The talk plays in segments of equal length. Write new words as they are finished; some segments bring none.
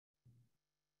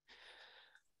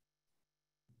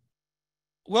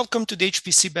Welcome to the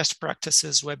HPC Best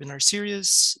Practices webinar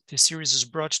series. This series is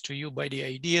brought to you by the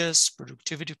IDEAS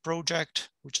Productivity Project,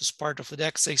 which is part of the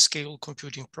exascale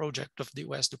computing project of the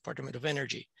US Department of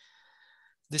Energy.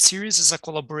 The series is a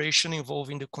collaboration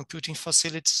involving the computing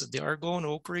facilities at the Argonne,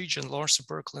 Oak Ridge, and Lawrence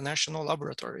Berkeley National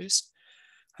Laboratories.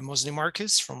 I'm Mosny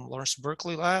Marquez from Lawrence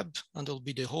Berkeley Lab, and I'll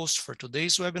be the host for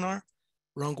today's webinar,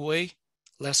 Wrong Way,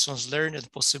 Lessons Learned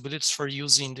and Possibilities for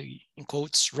Using the, in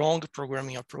quotes, Wrong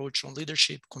Programming Approach on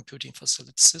Leadership Computing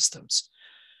Facility Systems.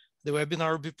 The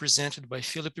webinar will be presented by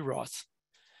Philip Roth.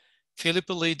 Philip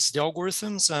leads the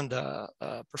Algorithms and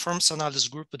Performance Analysis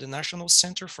Group at the National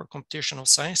Center for Computational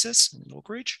Sciences in Oak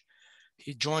Ridge.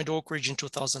 He joined Oak Ridge in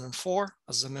 2004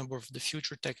 as a member of the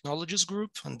Future Technologies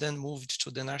Group and then moved to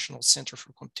the National Center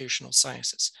for Computational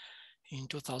Sciences in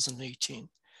 2018.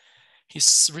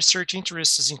 His research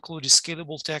interests include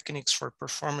scalable techniques for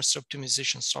performance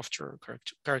optimization software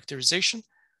characterization,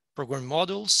 program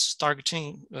models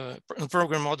targeting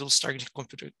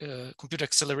compute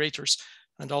accelerators,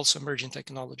 and also emerging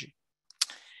technology.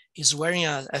 He's wearing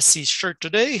a SC shirt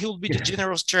today. He will be the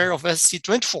general chair of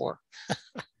SC24.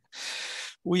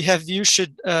 We have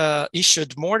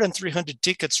issued more than 300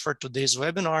 tickets for today's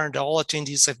webinar, and all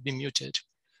attendees have been muted.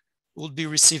 We'll be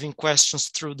receiving questions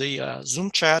through the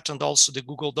Zoom chat and also the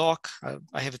Google Doc.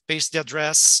 I have pasted the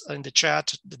address in the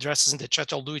chat. The address is in the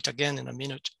chat. I'll do it again in a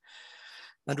minute.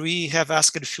 And we have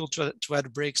asked Phil to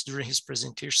add breaks during his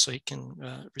presentation so he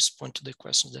can respond to the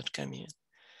questions that come in.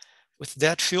 With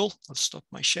that, Phil, I'll stop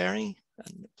my sharing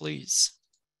and please.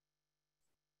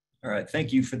 All right,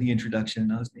 thank you for the introduction,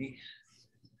 Mosny.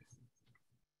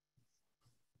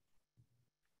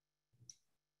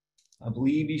 I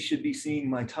believe you should be seeing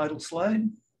my title slide.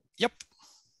 Yep.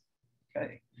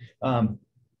 Okay.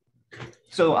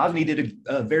 So Avni did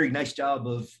a very nice job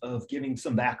of giving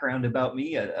some background about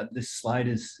me. This slide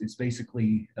is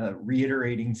basically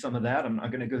reiterating some of that. I'm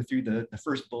not going to go through the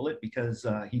first bullet because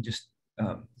he just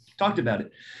talked about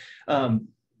it.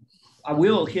 I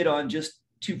will hit on just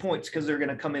 2 points because they're going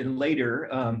to come in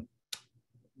later.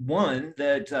 One,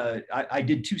 that I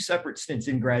did 2 separate stints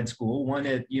in grad school, one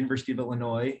at University of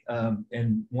Illinois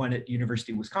and one at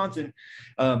University of Wisconsin.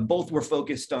 Both were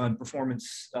focused on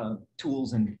performance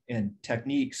tools and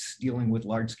techniques dealing with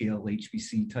large-scale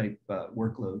HPC type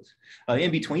workloads. In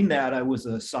between that, I was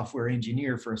a software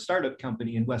engineer for a startup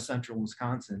company in West Central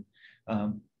Wisconsin.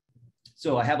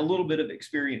 So I have a little bit of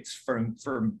experience from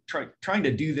trying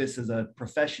to do this as a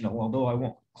professional, although I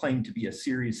won't claim to be a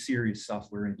serious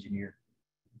software engineer.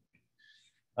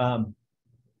 All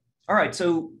right,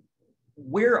 so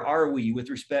where are we with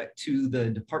respect to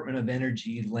the Department of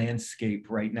Energy landscape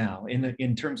right now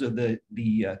in terms of the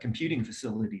computing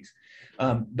facilities?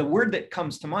 The word that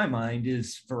comes to my mind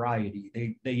is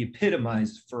variety. They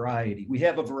epitomize variety. We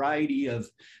have a variety of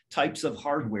types of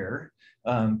hardware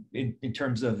in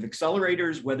terms of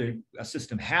accelerators, whether a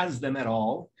system has them at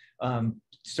all.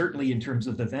 Certainly in terms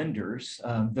of the vendors,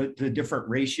 the different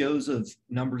ratios of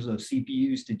numbers of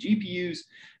CPUs to GPUs,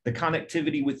 the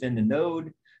connectivity within the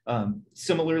node.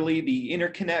 Similarly, the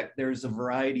interconnect, there's a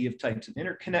variety of types of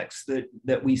interconnects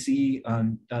that we see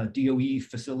on DOE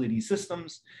facility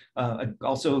systems,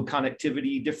 also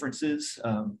connectivity differences.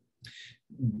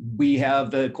 We have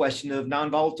the question of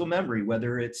non-volatile memory,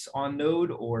 whether it's on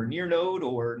node or near node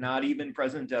or not even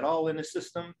present at all in a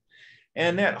system.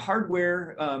 And that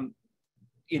hardware,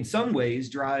 in some ways,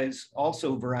 drives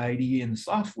also variety in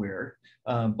software,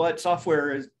 but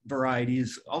software variety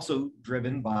is also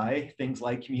driven by things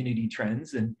like community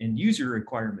trends and user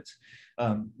requirements.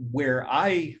 Where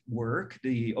I work,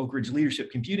 the Oak Ridge Leadership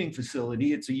Computing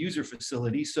Facility, it's a user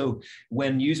facility. So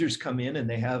when users come in and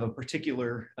they have a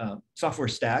particular software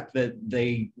stack that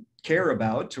they care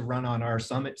about to run on our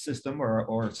Summit system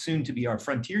or soon to be our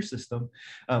Frontier system,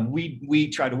 we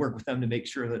try to work with them to make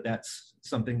sure that that's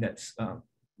something that's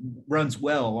runs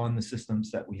well on the systems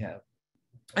that we have.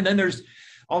 And then there's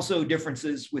also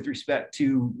differences with respect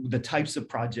to the types of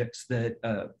projects that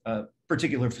a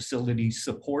particular facility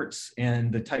supports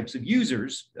and the types of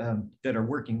users that are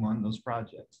working on those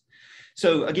projects.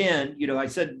 So again, I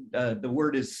said the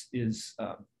word is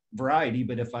variety,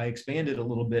 but if I expand it a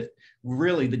little bit,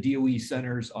 really the DOE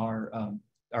centers are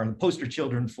the poster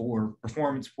children for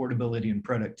performance, portability, and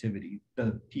productivity,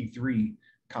 the P3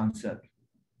 concept.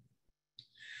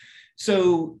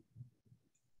 So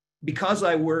because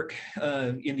I work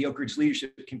in the Oak Ridge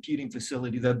Leadership Computing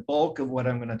Facility, the bulk of what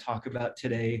I'm going to talk about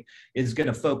today is going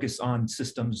to focus on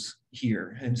systems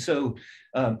here. And so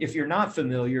if you're not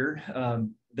familiar,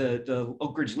 the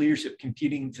Oak Ridge Leadership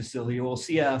Computing Facility,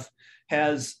 OLCF,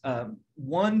 has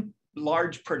one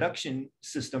large production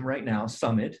system right now,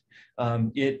 Summit.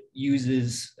 It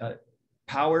uses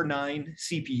Power 9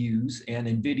 CPUs and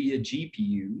NVIDIA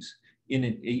GPUs in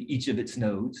each of its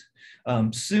nodes.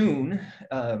 Soon,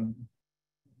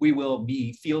 we will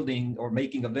be fielding or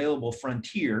making available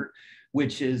Frontier,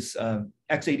 which is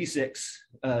x86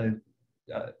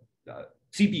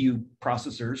 CPU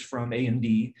processors from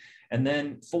AMD, and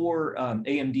then 4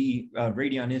 AMD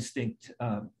Radeon Instinct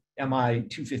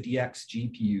MI250X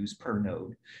GPUs per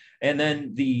node. And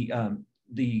then the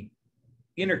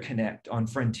interconnect on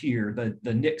Frontier,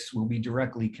 the NICs will be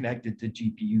directly connected to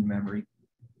GPU memory.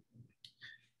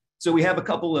 So we have a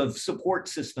couple of support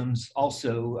systems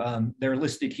also. They're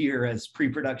listed here as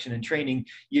pre-production and training.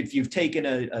 If you've taken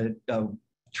a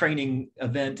training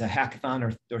event, a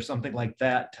hackathon or something like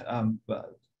that,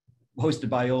 hosted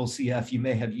by OLCF, you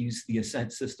may have used the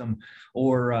Ascent system,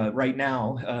 or right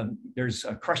now, there's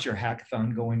a Crusher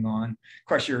hackathon going on.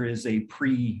 Crusher is a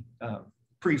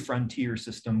pre-Frontier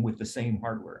system with the same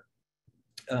hardware.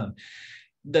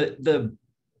 The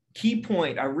key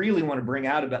point I really want to bring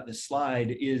out about this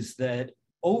slide is that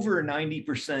over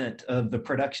 90% of the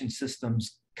production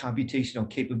system's computational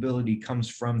capability comes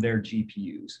from their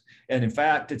GPUs. And in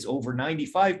fact, it's over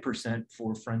 95%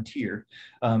 for Frontier.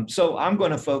 So I'm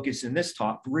going to focus in this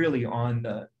talk really on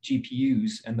the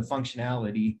GPUs and the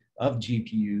functionality of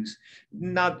GPUs,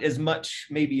 not as much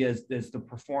maybe as the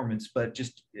performance, but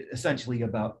just essentially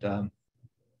about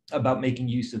making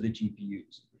use of the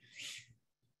GPUs.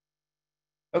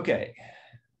 Okay.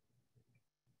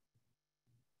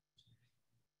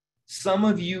 Some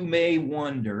of you may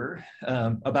wonder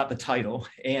about the title,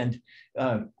 and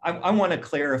I want to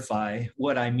clarify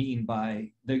what I mean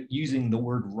by using the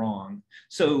word wrong.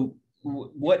 So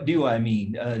what do I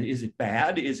mean? Is it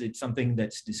bad? Is it something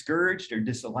that's discouraged or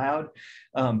disallowed?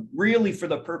 Really, for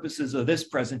the purposes of this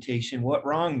presentation, what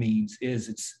wrong means is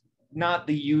it's not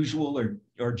the usual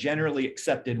or generally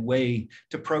accepted way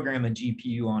to program a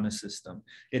GPU on a system.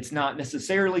 It's not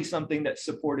necessarily something that's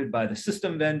supported by the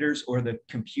system vendors or the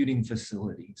computing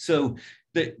facility. So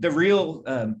the real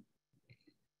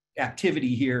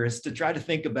activity here is to try to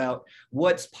think about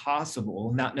what's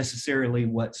possible, not necessarily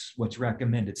what's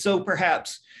recommended. So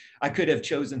perhaps I could have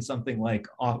chosen something like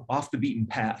off the beaten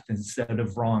path instead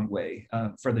of wrong way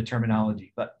for the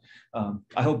terminology, but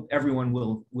I hope everyone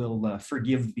will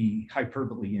forgive the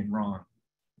hyperbole in wrong.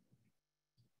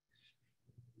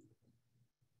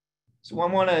 So I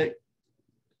want to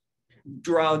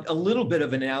draw a little bit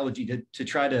of an analogy to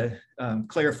try to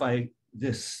clarify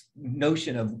this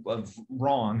notion of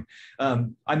wrong.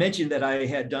 I mentioned that I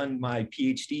had done my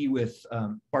PhD with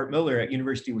Bart Miller at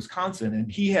University of Wisconsin,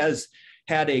 and he has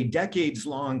had a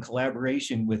decades-long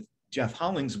collaboration with Jeff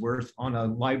Hollingsworth on a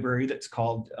library that's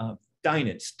called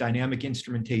DYNIST, Dynamic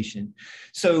Instrumentation.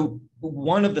 So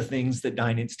one of the things that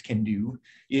DYNIST can do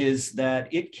is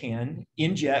that it can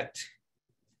inject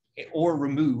or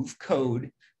remove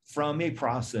code from a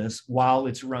process while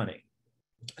it's running.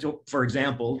 So for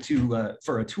example,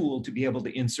 for a tool to be able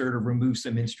to insert or remove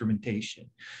some instrumentation.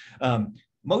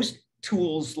 Most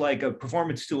tools like a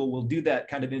performance tool will do that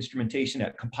kind of instrumentation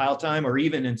at compile time or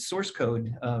even in source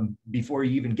code before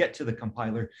you even get to the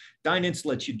compiler. DYNIST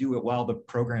lets you do it while the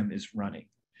program is running.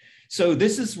 So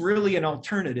this is really an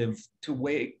alternative to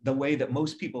the way that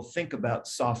most people think about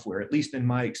software, at least in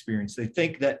my experience. They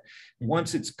think that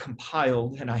once it's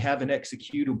compiled and I have an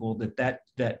executable, that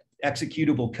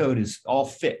executable code is all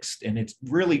fixed, and it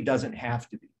really doesn't have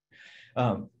to be.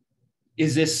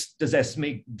 Does this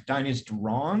make DYNIST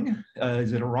wrong?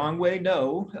 Is it a wrong way?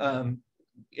 No.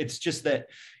 It's just that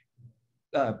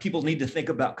people need to think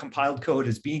about compiled code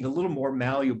as being a little more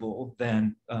malleable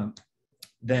than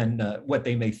what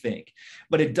they may think.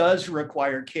 But it does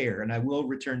require care, and I will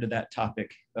return to that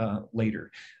topic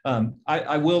later.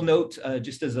 I will note,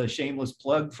 just as a shameless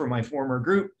plug for my former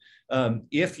group,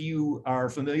 if you are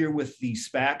familiar with the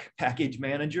SPAC package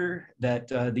manager,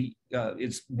 that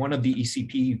it's one of the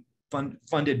ECP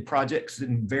funded projects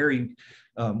and very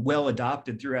well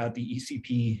adopted throughout the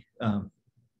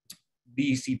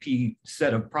ECP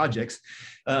set of projects.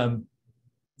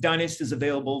 DYNIST is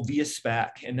available via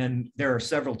SPAC, and then there are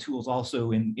several tools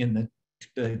also in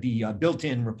the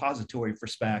built-in repository for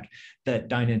SPAC that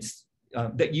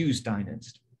that use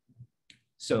DYNIST.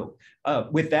 So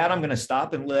with that, I'm going to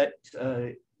stop and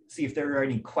see if there are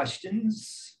any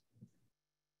questions.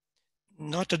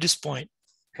 Not at this point.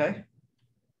 Okay.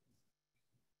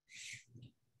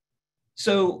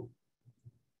 So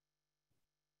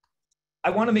I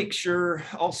want to make sure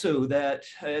also that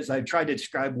as I try to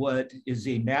describe what is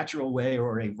a natural way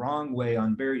or a wrong way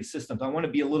on various systems, I want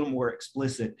to be a little more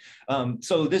explicit.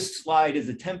 So this slide is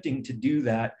attempting to do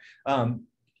that.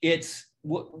 It's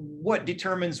what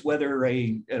determines whether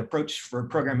an approach for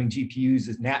programming GPUs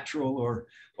is natural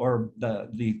or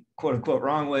the quote unquote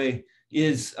wrong way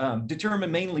is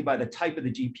determined mainly by the type of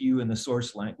the GPU and the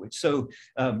source language. So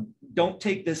don't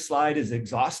take this slide as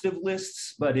exhaustive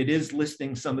lists, but it is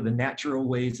listing some of the natural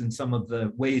ways and some of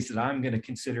the ways that I'm going to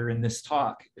consider in this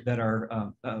talk that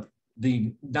are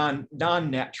the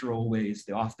non-natural ways,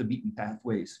 the off the beaten path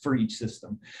ways for each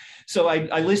system. So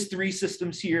I list 3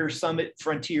 systems here: Summit,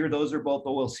 Frontier, those are both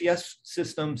OLCS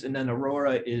systems, and then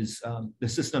Aurora is the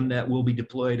system that will be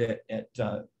deployed at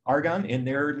Argonne in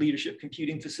their leadership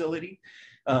computing facility.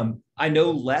 I know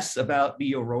less about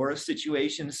the Aurora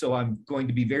situation, so I'm going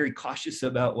to be very cautious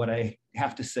about what I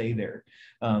have to say there.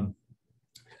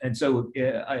 And so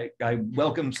I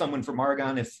welcome someone from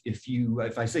Argonne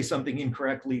if I say something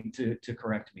incorrectly to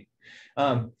correct me.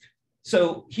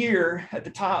 So here at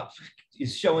the top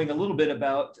is showing a little bit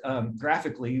about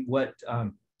graphically what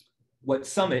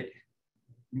Summit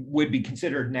would be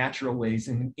considered natural ways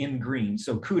in green.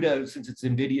 So CUDA, since it's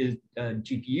NVIDIA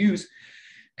GPUs,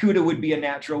 CUDA would be a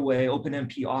natural way.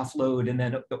 OpenMP offload, and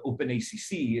then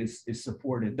OpenACC is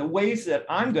supported. The ways that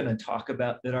I'm going to talk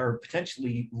about that are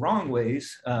potentially wrong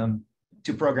ways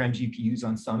to program GPUs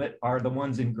on Summit are the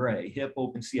ones in gray: HIP,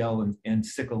 OpenCL, and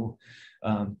SYCL,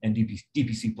 and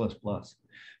DPC++.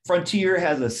 Frontier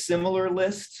has a similar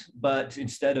list, but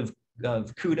instead of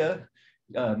CUDA,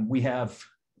 we have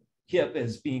HIP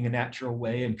as being a natural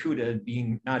way and CUDA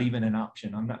being not even an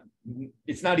option.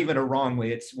 It's not even a wrong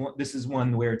way. This is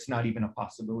one where it's not even a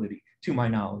possibility to my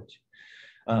knowledge.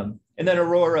 And then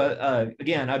Aurora,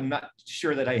 again, I'm not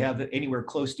sure that I have anywhere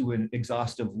close to an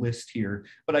exhaustive list here,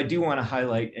 but I do want to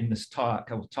highlight in this talk,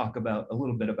 I will talk about a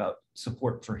little bit about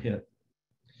support for HIP.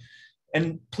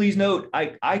 And please note,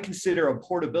 I consider a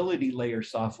portability layer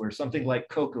software, something like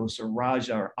Cocos or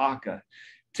Raja or Akka,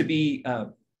 to be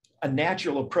a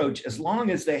natural approach as long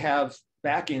as they have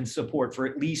backend support for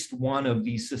at least one of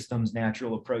these systems'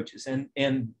 natural approaches,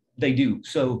 and they do.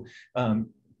 So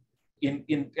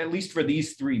in at least for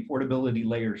these 3 portability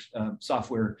layers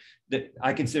software, that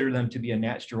I consider them to be a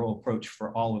natural approach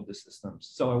for all of the systems.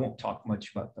 So I won't talk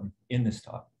much about them in this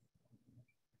talk.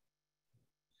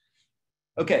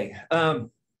 Okay.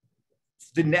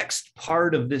 The next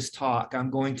part of this talk, I'm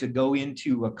going to go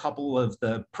into a couple of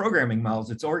the programming models.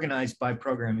 It's organized by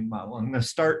programming model. I'm going to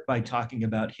start by talking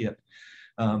about HIP.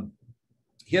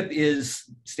 HIP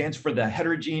stands for the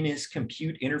Heterogeneous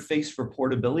Compute Interface for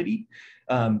Portability.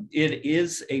 It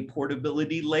is a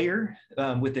portability layer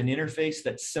with an interface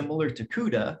that's similar to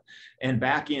CUDA and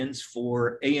backends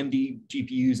for AMD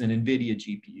GPUs and NVIDIA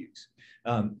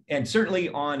GPUs. And certainly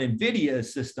on NVIDIA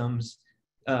systems,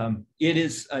 it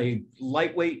is a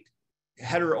lightweight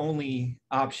header-only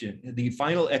option. The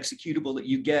final executable that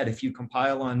you get if you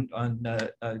compile an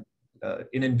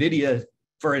NVIDIA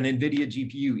for an NVIDIA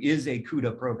GPU is a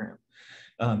CUDA program.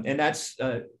 And that's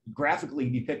graphically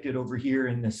depicted over here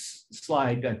in this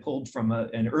slide I pulled from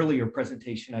an earlier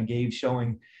presentation I gave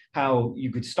showing how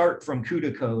you could start from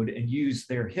CUDA code and use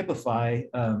their Hipify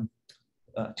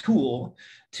tool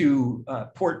to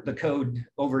port the code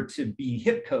over to be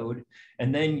HIP code,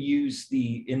 and then use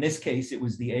in this case, it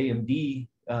was the AMD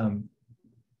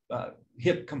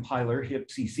HIP compiler,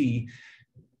 HIP-CC,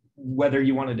 whether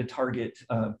you wanted to target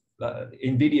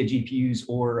NVIDIA GPUs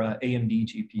or AMD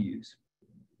GPUs.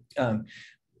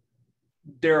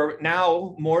 There are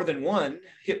now more than one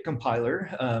HIP compiler.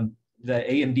 The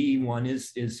AMD one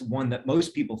is one that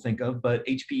most people think of, but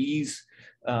HPE's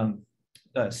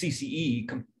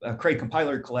CCE, Cray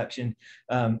compiler collection,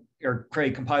 or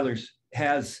Cray compilers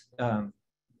has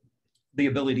the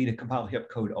ability to compile HIP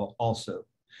code also.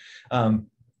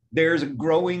 There's a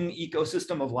growing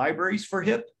ecosystem of libraries for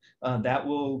HIP that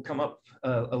will come up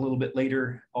a little bit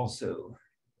later also.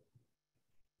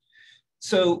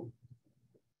 So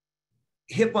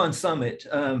HIP on Summit,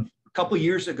 a couple of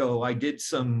years ago, I did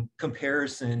some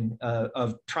comparison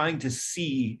of trying to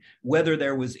see whether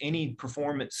there was any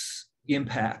performance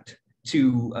impact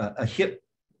to a HIP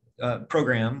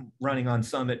program running on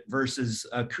Summit versus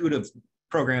a CUDA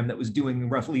program that was doing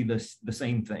roughly the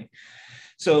same thing.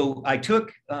 So I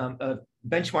took a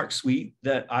benchmark suite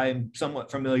that I'm somewhat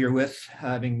familiar with,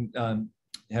 having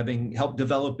helped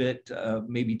develop it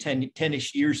maybe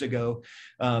 10-ish years ago,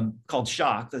 called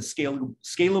SHOC, the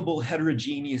Scalable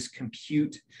Heterogeneous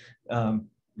Compute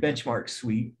benchmark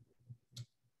suite.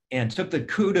 and took the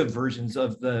CUDA versions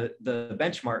of the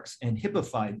benchmarks and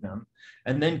HIPAAified them,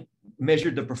 and then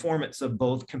measured the performance of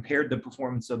both, compared the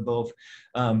performance of both.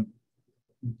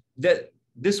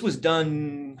 This was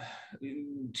done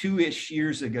 2-ish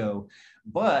years ago,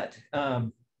 but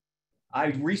I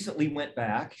recently went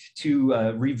back to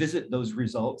revisit those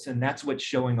results, and that's what's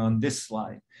showing on this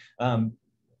slide.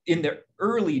 In the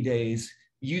early days,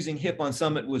 using HIP on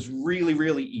Summit was really,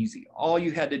 really easy. All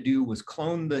you had to do was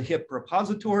clone the HIP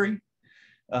repository.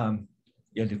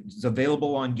 It was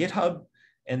available on GitHub,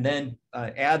 and then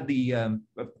add the,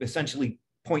 essentially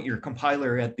point your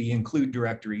compiler at the include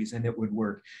directories, and it would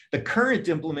work. The current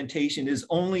implementation is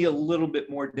only a little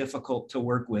bit more difficult to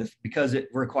work with because it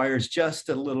requires just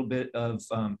a little bit of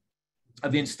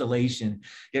installation.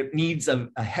 It needs a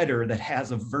header that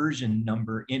has a version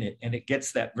number in it, and it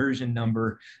gets that version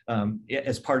number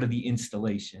as part of the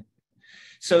installation.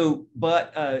 So,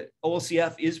 but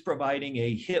OLCF is providing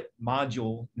a HIP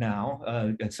module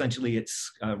now. Essentially,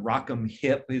 it's Rockham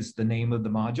HIP is the name of the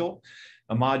module.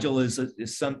 A module is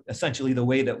essentially the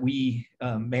way that we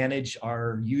manage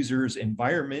our users'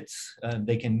 environments.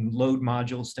 They can load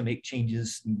modules to make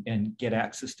changes and get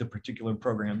access to particular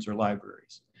programs or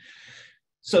libraries.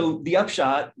 So the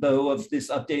upshot, though, of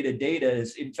this updated data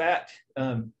is, in fact,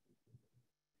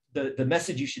 the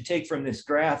message you should take from this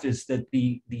graph is that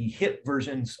the HIP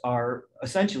versions are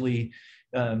essentially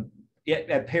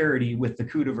at parity with the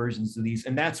CUDA versions of these,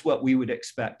 and that's what we would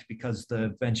expect because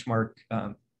the benchmark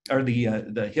or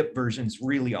the HIP versions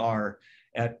really are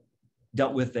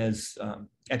dealt with as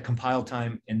at compile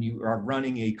time, and you are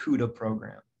running a CUDA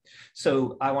program.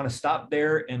 So I want to stop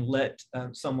there and let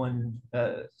someone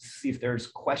see if there's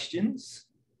questions.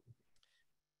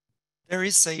 There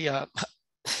is a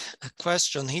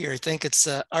question here. I think it's,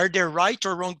 are there right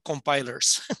or wrong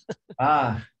compilers?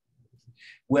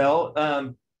 Well,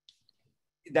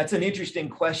 that's an interesting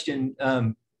question.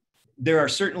 There are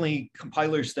certainly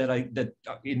compilers that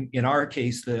in our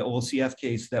case, the OLCF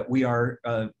case, that we are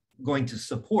going to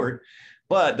support.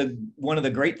 But one of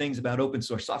the great things about open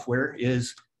source software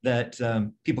is that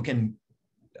people can,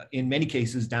 in many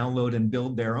cases, download and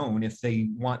build their own if they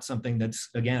want something that's,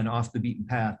 again, off the beaten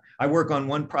path. I work on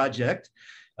one project,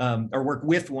 or work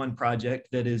with one project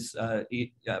that is a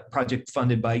project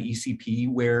funded by ECP,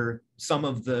 where some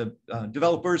of the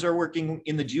developers are working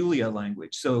in the Julia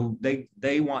language. So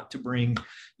they want to bring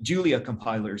Julia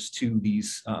compilers to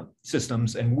these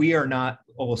systems, and we are not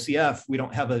OLCF. We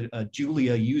don't have a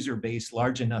Julia user base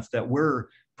large enough that we're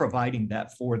providing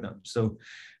that for them. So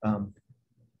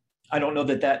I don't know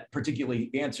that that particularly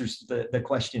answers the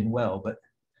question well, but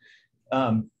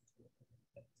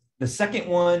the second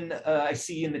one I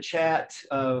see in the chat,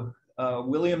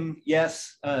 William,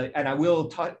 yes, and I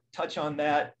will touch on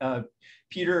that.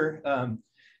 Peter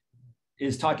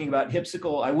is talking about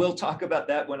HIPSICLE. I will talk about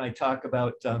that when I talk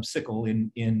about SICLE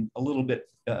in a little bit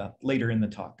later in the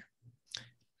talk.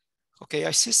 Okay,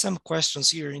 I see some questions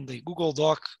here in the Google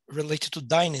Doc related to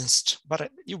Dynast,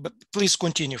 but please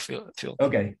continue, Phil.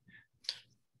 Okay.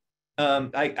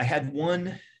 I had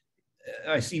one,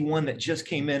 I see one that just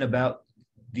came in about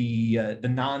the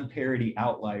non-parity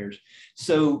outliers.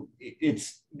 So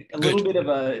it's a little bit of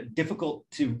a difficult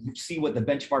to see what the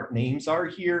benchmark names are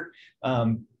here.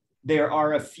 There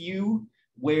are a few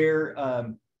where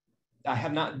I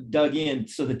have not dug in.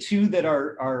 So the two that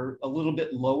are a little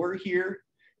bit lower here,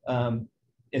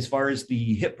 as far as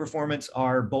the HIP performance,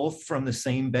 are both from the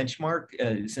same benchmark.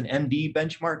 It's an MD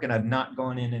benchmark, and I've not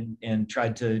gone in and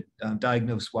tried to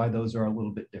diagnose why those are a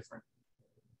little bit different.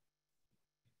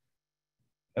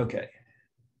 Okay.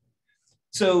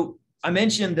 So I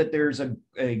mentioned that there's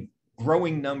a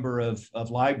growing number of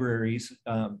libraries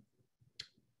that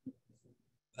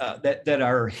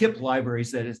are HIP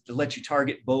libraries that let you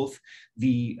target both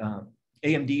the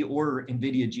AMD or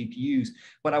NVIDIA GPUs.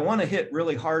 But I want to hit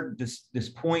really hard this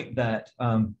point that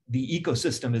the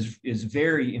ecosystem is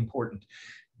very important.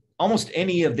 Almost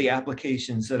any of the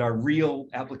applications that are real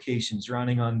applications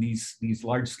running on these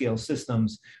large-scale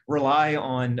systems rely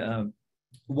on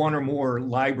one or more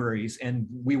libraries, and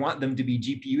we want them to be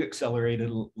GPU accelerated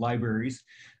libraries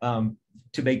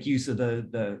to make use of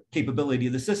the capability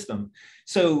of the system.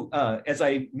 So as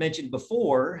I mentioned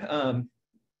before,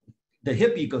 the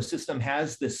HIP ecosystem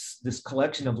has this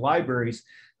collection of libraries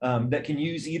that can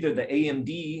use either the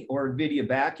AMD or NVIDIA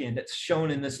backend. It's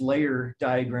shown in this layer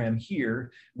diagram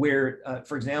here, where,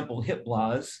 for example,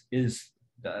 HIPBLAS is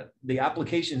the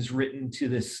application is written to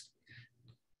this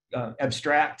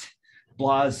abstract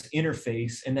BLAS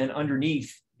interface, and then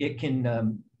underneath it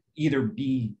can either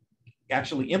be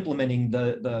actually implementing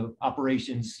the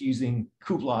operations using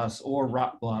cuBLAS or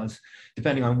ROC-BLAS,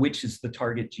 depending on which is the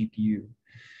target GPU.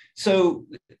 So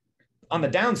on the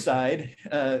downside,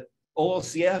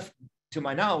 OLCF, to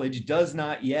my knowledge, does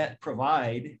not yet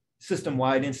provide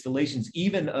system-wide installations,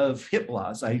 even of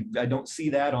HIP-BLAS. I don't see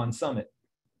that on Summit.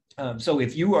 So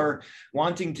if you are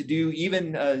wanting to do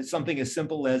even something as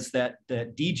simple as that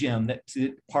DGEM, that's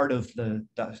part of the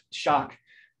SHOC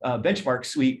benchmark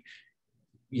suite,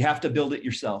 you have to build it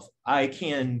yourself. I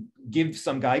can give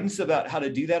some guidance about how to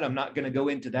do that. I'm not going to go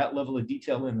into that level of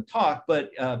detail in the talk, but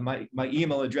my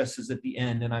email address is at the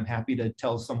end, and I'm happy to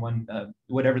tell someone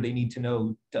whatever they need to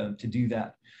know to do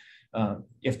that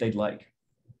if they'd like.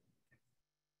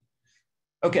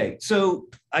 Okay, so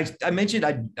I mentioned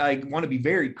I want to be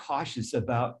very cautious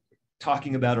about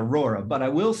talking about Aurora, but I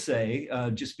will say,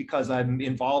 just because I'm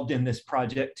involved in this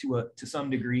project to some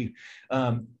degree,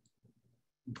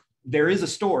 there is a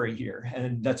story here,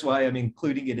 and that's why I'm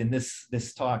including it in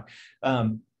this talk.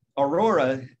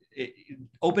 Aurora,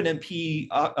 OpenMP,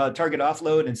 target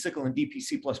offload, and SYCL and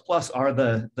DPC++ are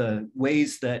the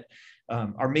ways that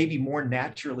are maybe more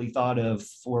naturally thought of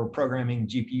for programming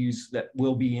GPUs that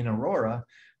will be in Aurora.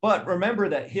 But remember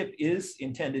that HIP is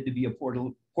intended to be a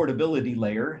portability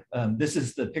layer. This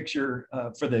is the picture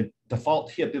for the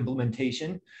default HIP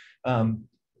implementation,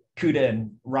 CUDA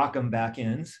and ROCm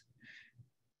backends.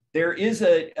 There is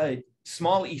a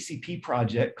small ECP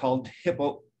project called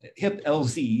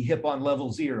HIP-LZ, HIP on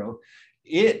level 0.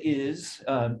 It is,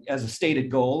 as a stated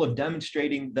goal, of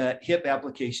demonstrating that HIP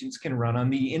applications can run on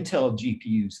the Intel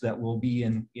GPUs that will be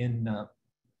in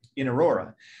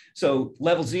Aurora. So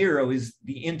level 0 is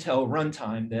the Intel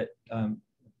runtime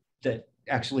that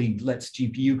actually lets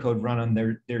GPU code run on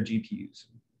their GPUs.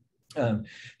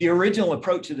 The original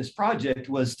approach to this project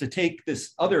was to take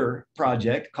this other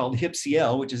project called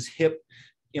HIP-CL, which is HIP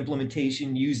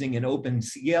implementation using an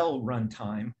OpenCL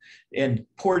runtime, and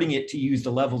porting it to use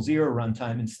the level 0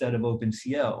 runtime instead of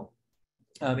OpenCL.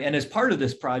 And as part of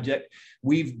this project,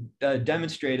 we've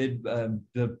demonstrated,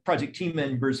 the project team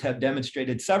members have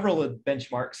demonstrated several of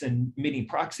benchmarks and mini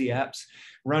proxy apps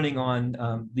running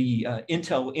on the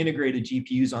Intel integrated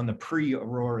GPUs on the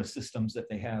pre-Aurora systems that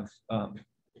they have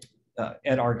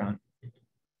at Argonne.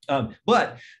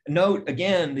 But note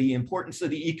again the importance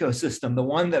of the ecosystem. The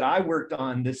one that I worked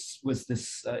on, this was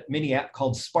this mini app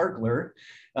called Sparkler.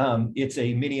 It's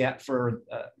a mini app for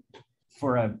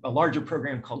a larger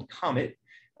program called Comet.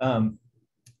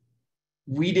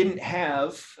 We didn't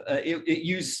have, it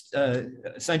used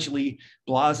essentially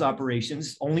BLAS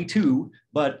operations, only 2,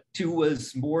 but 2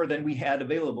 was more than we had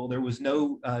available. There was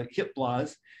no HIP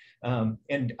BLAS.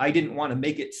 And I didn't want to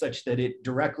make it such that it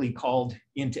directly called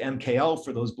into MKL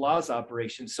for those BLAS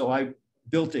operations. So I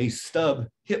built a stub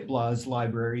HIP BLAS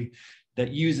library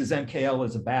that uses MKL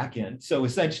as a backend. So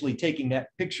essentially taking that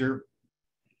picture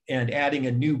and adding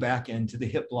a new backend to the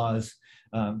HIP BLAS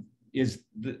is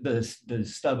the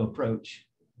stub approach.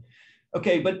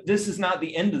 Okay, but this is not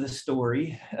the end of the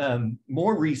story.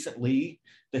 More recently,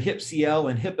 the HIP-CL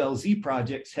and HIP-LZ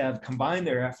projects have combined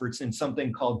their efforts in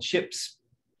something called CHIPS.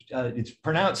 It's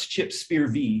pronounced CHIP Sphere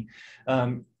V.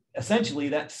 Essentially,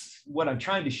 that's what I'm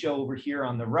trying to show over here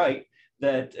on the right,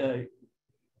 that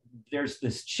there's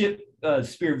this CHIP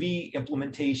Sphere V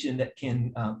implementation that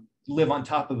can live on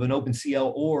top of an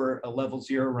OpenCL or a level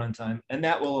 0 runtime, and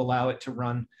that will allow it to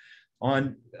run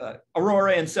on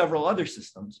Aurora and several other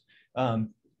systems.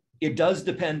 It does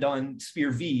depend on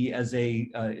Sphere V as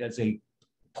a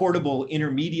portable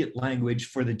intermediate language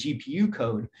for the GPU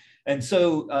code. And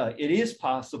so it is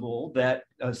possible that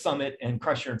Summit and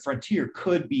Crusher and Frontier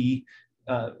could be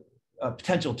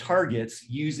potential targets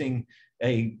using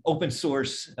a open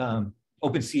source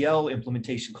OpenCL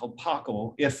implementation called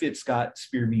POCL if it's got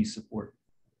Sphere V support.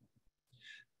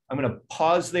 I'm going to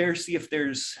pause there, see if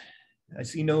I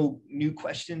see no new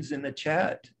questions in the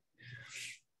chat.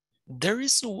 There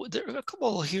are a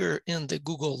couple here in the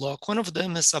Google Doc. One of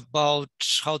them is about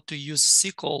how to use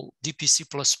SYCL DPC++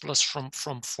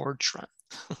 from Fortran.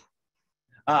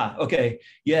 Okay,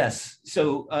 yes.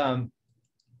 So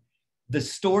the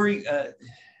story,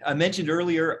 I mentioned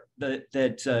earlier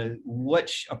that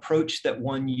which approach that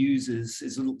one uses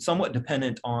is somewhat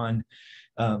dependent on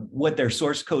what their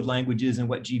source code language is and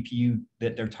what GPU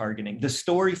that they're targeting. The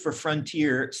story for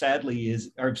Frontier, sadly,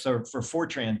 for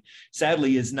Fortran,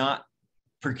 sadly, is not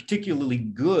particularly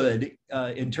good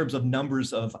in terms of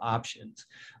numbers of options.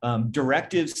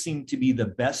 Directives seem to be the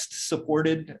best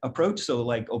supported approach, so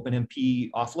like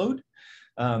OpenMP offload.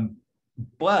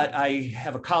 But I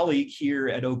have a colleague here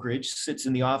at Oak Ridge, sits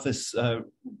in the office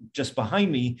just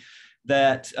behind me,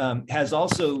 that has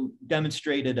also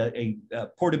demonstrated a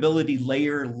portability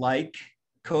layer like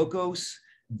COCOS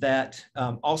that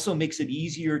also makes it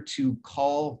easier to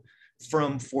call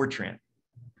from Fortran.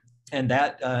 And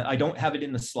that, I don't have it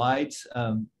in the slides.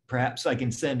 Perhaps I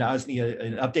can send Osni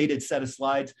an updated set of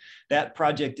slides. That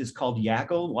project is called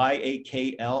YAKL,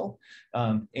 Y-A-K-L.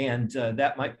 And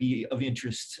that might be of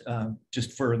interest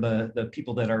just for the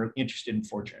people that are interested in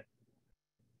Fortran.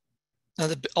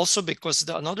 Also, because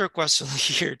another question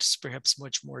here is perhaps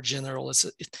much more general.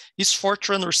 Is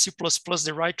Fortran or C++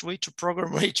 the right way to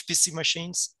program HPC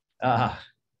machines?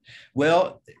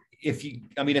 Well,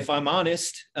 if I'm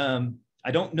honest, I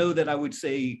don't know that I would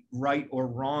say right or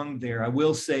wrong there. I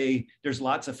will say there's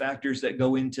lots of factors that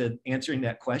go into answering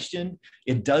that question.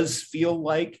 It does feel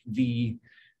like the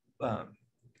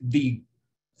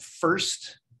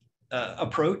first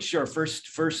approach or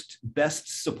first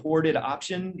best supported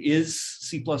option is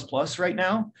C++ right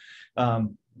now.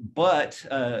 But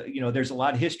there's a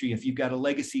lot of history. If you've got a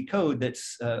legacy code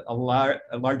that's a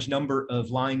large number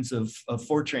of lines of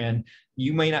Fortran,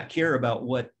 you may not care about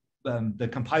what the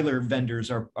compiler vendors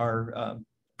are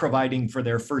providing for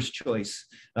their first choice.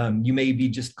 You may be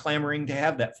just clamoring to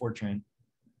have that Fortran.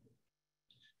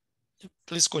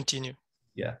 Please continue.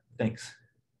 Yeah, thanks.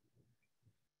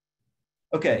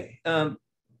 Okay, I'm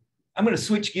going to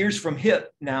switch gears from HIP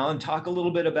now and talk a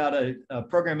little bit about a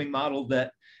programming model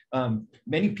that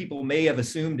many people may have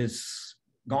assumed is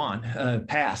gone,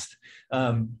 past.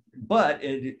 But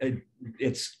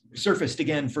it's surfaced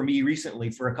again for me recently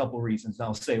for a couple of reasons.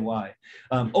 I'll say why.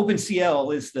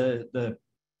 OpenCL is the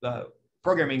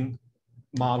programming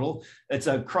model. It's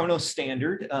a Kronos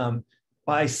standard.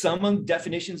 By some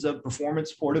definitions of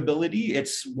performance portability,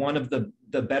 it's one of the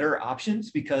better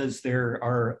options because there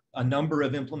are a number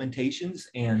of implementations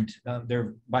and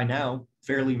they're by now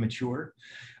fairly mature.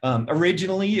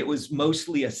 Originally, it was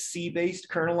mostly a C-based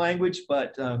kernel language,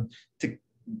 but to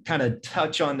kind of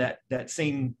touch on that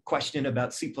same question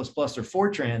about C++ or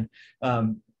Fortran,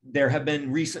 there have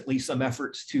been recently some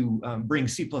efforts to bring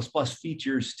C++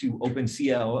 features to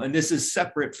OpenCL, and this is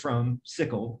separate from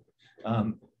SYCL.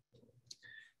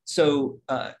 So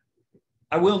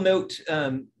I will note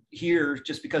here,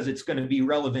 just because it's going to be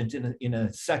relevant in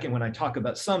a second when I talk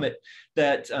about Summit,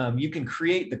 that you can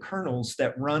create the kernels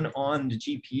that run on the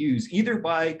GPUs either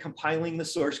by compiling the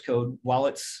source code while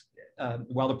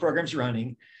the program's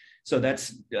running, so that's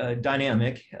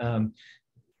dynamic,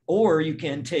 or you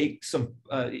can take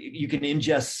you can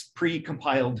ingest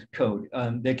pre-compiled code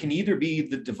that can either be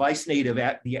the device native,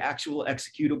 the actual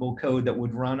executable code that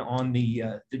would run on the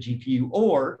GPU,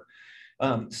 or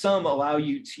some allow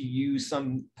you to use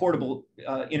some portable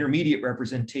intermediate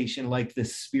representation like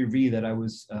this SPIR-V that I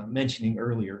was mentioning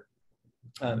earlier.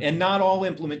 And not all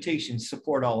implementations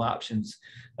support all options.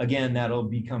 Again, that'll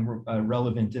become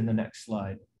relevant in the next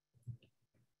slide.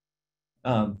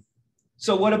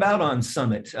 So what about on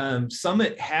Summit?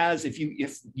 Summit has, if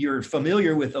you're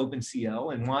familiar with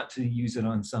OpenCL and want to use it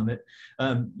on Summit,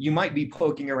 you might be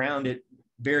poking around at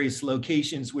various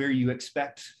locations where you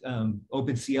expect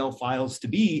OpenCL files to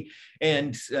be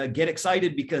and get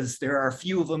excited because there are a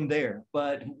few of them there,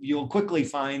 but you'll quickly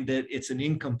find that it's an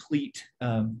incomplete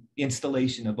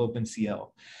installation of OpenCL.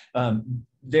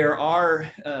 There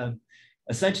are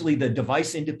essentially the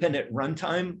device independent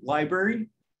runtime library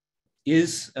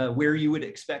is where you would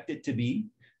expect it to be,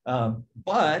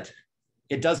 but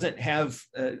it doesn't have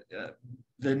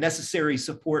the necessary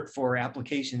support for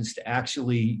applications to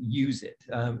actually use it,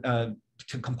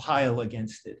 to compile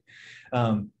against it.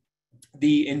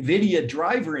 The NVIDIA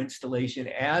driver installation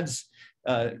adds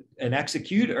a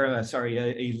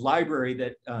library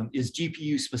that is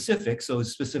GPU specific, so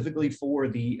specifically for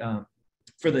the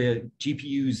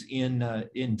GPUs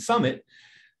in Summit,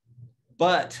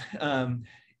 but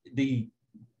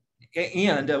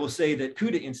and I will say that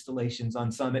CUDA installations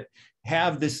on Summit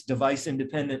have this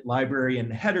device-independent library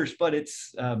and headers, but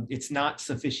it's not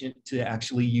sufficient to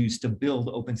actually use to build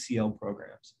OpenCL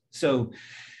programs. So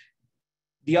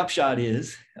the upshot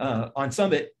is, on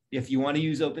Summit, if you want to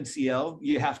use OpenCL,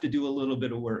 you have to do a little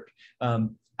bit of work.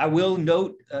 I will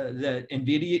note that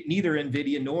neither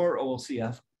NVIDIA nor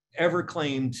OLCF ever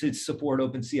claimed to support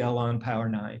OpenCL on Power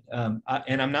 9.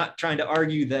 And I'm not trying to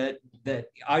argue that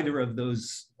either of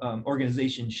those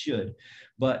organizations should,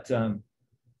 but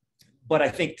I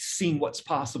think seeing what's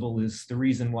possible is the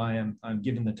reason why I'm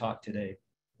giving the talk today.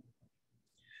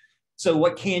 So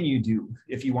what can you do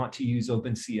if you want to use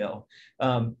OpenCL?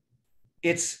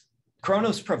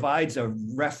 Kronos provides a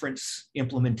reference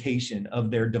implementation of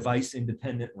their device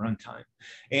independent runtime.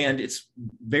 And it's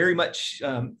very much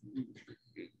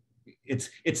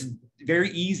it's very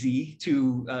easy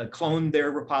to clone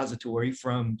their repository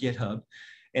from GitHub,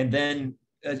 and then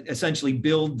essentially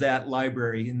build that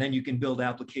library, and then you can build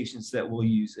applications that will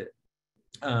use it.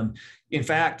 In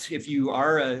fact, if you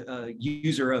are a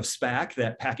user of SPAC,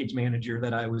 that package manager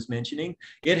that I was mentioning,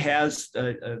 it has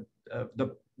the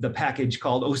package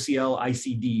called OCL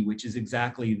ICD, which is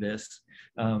exactly this.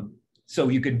 So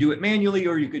you could do it manually,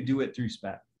 or you could do it through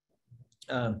SPAC.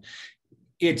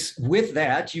 It's with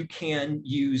that, you can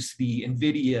use the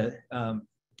NVIDIA,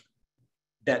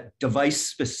 that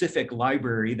device-specific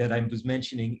library that I was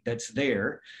mentioning that's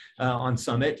there on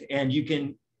Summit, and you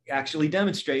can actually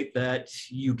demonstrate that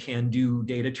you can do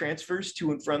data transfers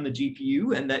to and from the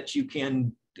GPU, and that you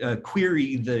can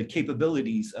query the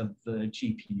capabilities of the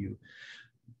GPU.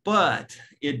 But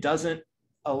it doesn't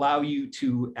allow you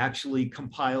to actually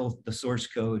compile the source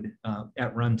code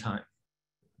at runtime.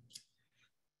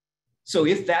 So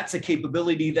if that's a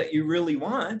capability that you really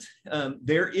want,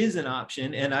 there is an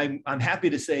option, and I'm happy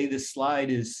to say this slide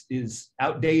is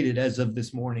outdated as of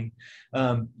this morning.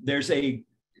 There's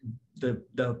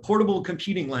the portable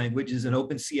computing language is an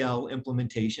OpenCL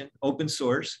implementation, open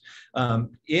source.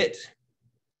 It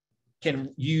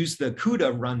can use the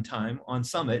CUDA runtime on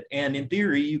Summit, and in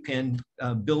theory, you can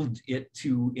build it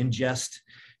to ingest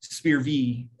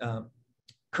SPIR-V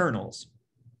kernels.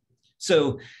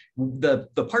 So the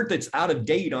part that's out of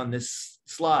date on this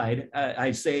slide,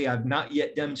 I say I've not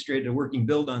yet demonstrated a working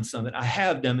build on Summit. I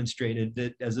have demonstrated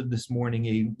that as of this morning,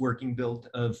 a working build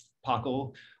of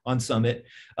POCL on Summit,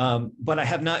 but I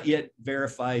have not yet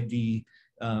verified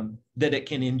that it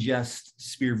can ingest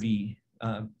SPIR-V.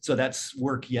 So that's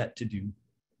work yet to do.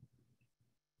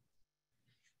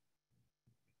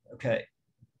 Okay.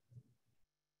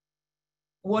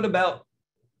 What about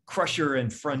Crusher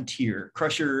and Frontier?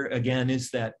 Crusher, again, is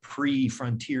that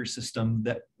pre-Frontier system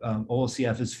that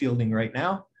OLCF is fielding right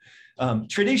now.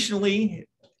 Traditionally,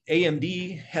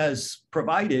 AMD has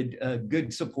provided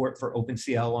good support for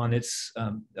OpenCL on its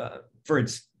for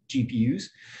its GPUs.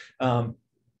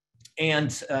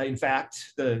 And in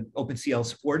fact, the OpenCL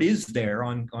support is there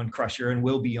on Crusher and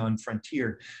will be on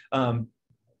Frontier.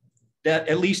 That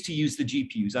at least to use the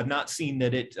GPUs. I've not seen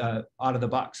that it out of the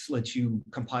box lets you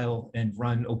compile and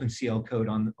run OpenCL code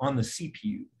on the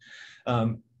CPU.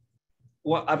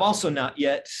 Well, I've also not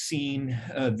yet seen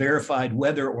verified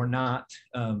whether or not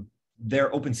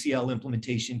their OpenCL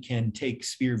implementation can take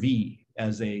SPIR-V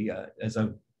as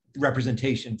a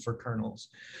representation for kernels.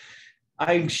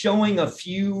 I'm showing a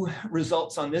few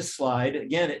results on this slide.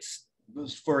 Again, it's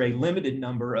for a limited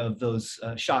number of those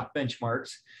shock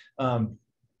benchmarks.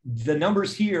 The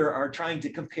numbers here are trying to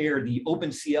compare the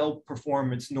OpenCL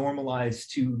performance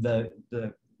normalized to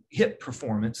the HIP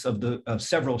performance of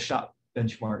several shock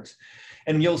benchmarks.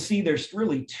 And you'll see there's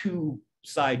really two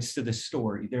sides to this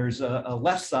story. There's a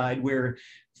left side where,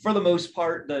 for the most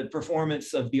part, the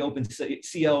performance of the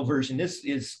OpenCL version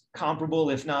is comparable,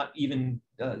 if not even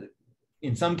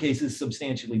in some cases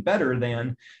substantially better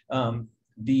than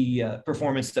the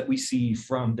performance that we see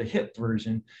from the HIP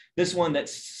version. This one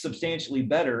that's substantially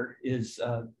better is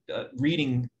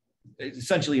reading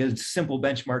essentially a simple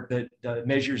benchmark that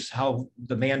measures how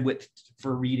the bandwidth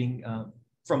for reading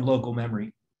from local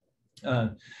memory.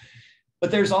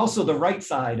 But there's also the right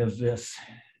side of this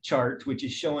chart, which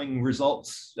is showing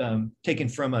results taken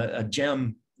from a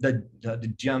GEM, the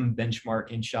GEM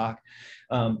benchmark in shock.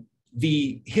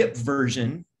 The HIP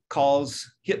version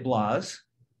calls HIP-BLAS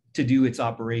to do its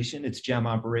operation, its GEM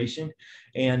operation,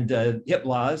 and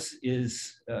HIP-BLAS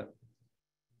is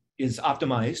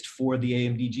optimized for the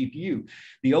AMD GPU.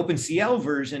 The OpenCL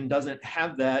version doesn't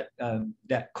have that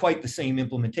quite the same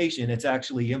implementation. It's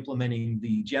actually implementing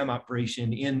the GEM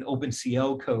operation in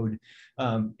OpenCL code,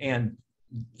 and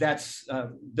that's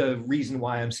the reason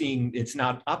why I'm seeing it's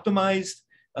not optimized.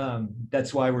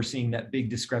 That's why we're seeing that big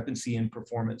discrepancy in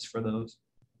performance for those.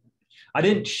 I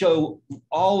didn't show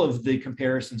all of the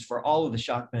comparisons for all of the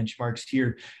shock benchmarks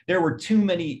here. There were too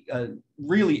many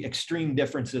really extreme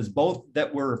differences, both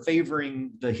that were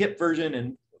favoring the HIP version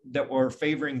and that were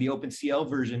favoring the OpenCL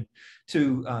version,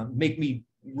 to make me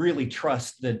really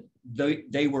trust that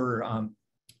they were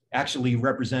actually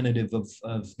representative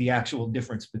of the actual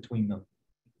difference between them.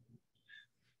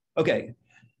 Okay.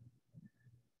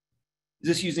 Is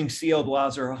this using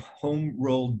CL-BLAS or a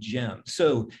home-rolled gem?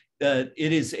 So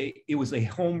it was a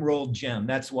home-rolled gem.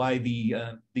 That's why the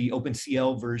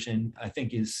OpenCL version, I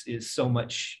think, is so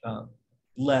much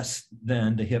less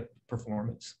than the HIP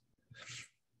performance.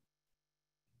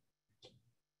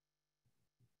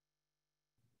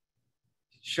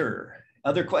 Sure.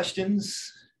 Other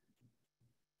questions?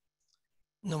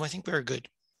 No, I think we're good.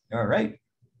 All right.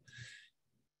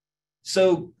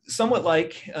 So somewhat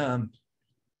like the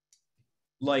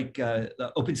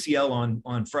OpenCL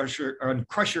on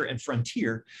Crusher and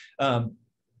Frontier,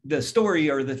 the story,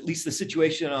 or at least the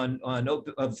situation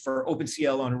for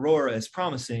OpenCL on Aurora is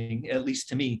promising, at least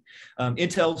to me.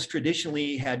 Intel's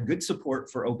traditionally had good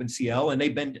support for OpenCL, and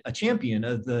they've been a champion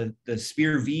of the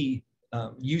SPIR-V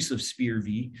use of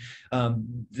SPIR-V.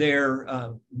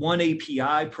 Their one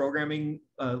API programming,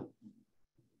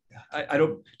 I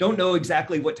don't know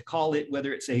exactly what to call it,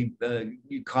 whether it's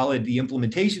you call it the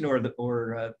implementation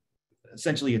or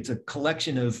essentially it's a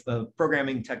collection of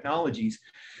programming technologies,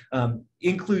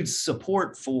 includes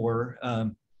support for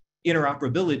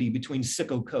interoperability between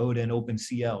SYCL code and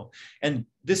OpenCL. And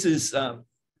this is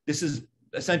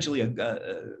essentially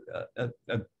a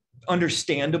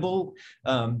understandable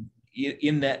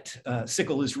in that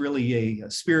SYCL is really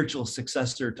a spiritual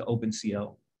successor to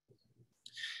OpenCL.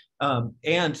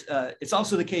 It's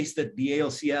also the case that the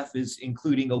ALCF is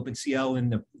including OpenCL in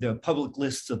the public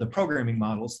lists of the programming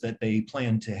models that they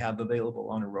plan to have available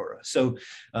on Aurora. So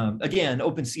again,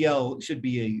 OpenCL should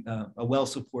be a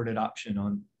well-supported option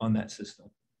on that system.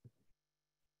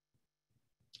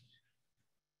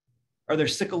 Are there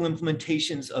SYCL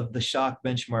implementations of the shock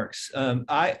benchmarks?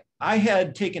 I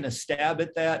had taken a stab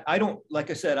at that. Like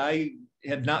I said, I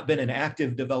have not been an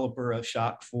active developer of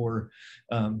shock for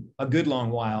a good long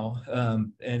while.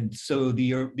 And so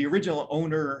the original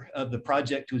owner of the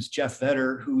project was Jeff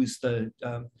Vetter, who's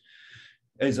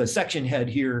is a section head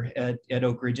here at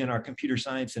Oak Ridge in our computer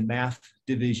science and math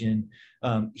division.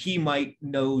 He might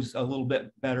knows a little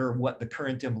bit better what the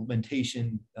current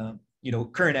implementation,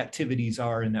 current activities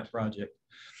are in that project.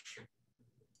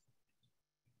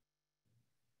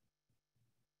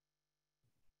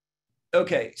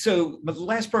 Okay, so the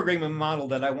last programming model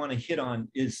that I want to hit on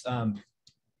is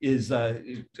a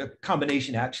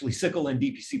combination, actually, SYCL and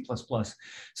DPC++.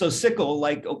 So SYCL,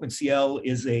 like OpenCL,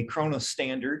 is a Chronos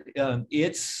standard.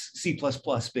 It's C++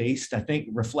 based, I think,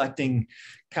 reflecting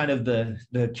kind of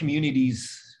the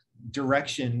community's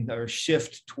direction or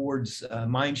shift towards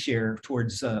mindshare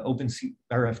towards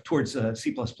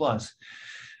C++.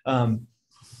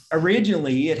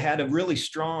 Originally, it had a really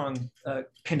strong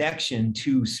connection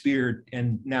to SPIR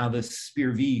and now the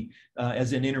SPIR-V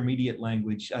as an intermediate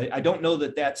language. I don't know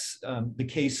that that's the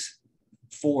case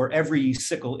for every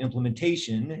SYCL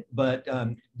implementation, but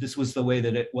this was the way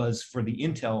that it was for the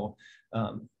Intel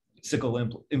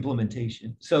SYCL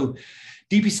implementation. So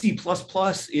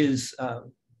DPC++ is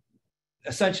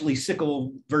essentially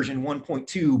SYCL version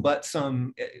 1.2, but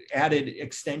some added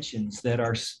extensions that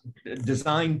are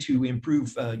designed to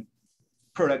improve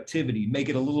productivity, make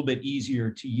it a little bit easier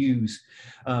to use.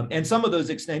 And some of those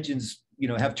extensions,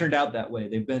 have turned out that way.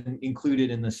 They've been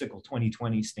included in the SYCL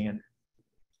 2020 standard.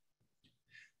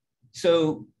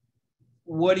 So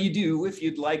what do you do if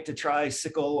you'd like to try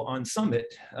SYCL on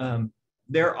Summit?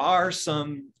 There are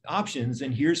some options,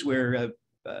 and here's where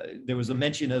there was a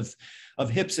mention of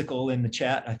HipSYCL in the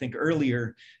chat, I think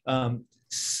earlier.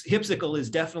 HipSYCL is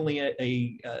definitely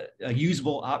a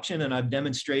usable option, and I've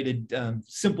demonstrated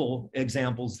simple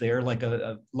examples there, like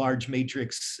a large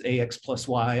matrix AX plus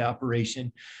Y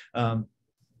operation.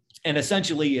 And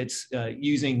essentially it's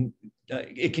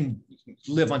it can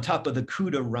live on top of the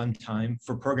CUDA runtime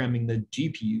for programming the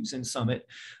GPUs in Summit,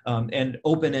 and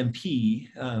OpenMP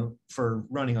for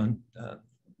running on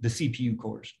the CPU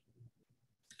cores.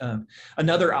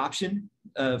 Another option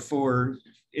for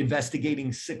investigating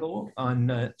SYCL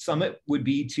on Summit would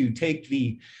be to take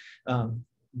the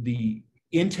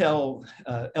Intel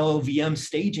LLVM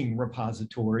staging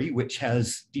repository, which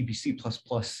has DPC++,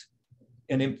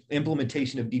 an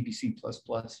implementation of DPC++.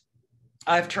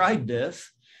 I've tried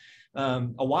this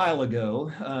a while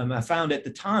ago. I found at the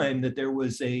time that there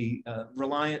was a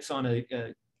reliance on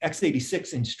a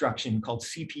x86 instruction called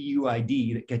CPU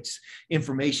ID that gets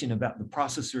information about the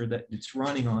processor that it's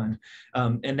running on.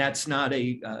 And that's not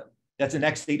that's an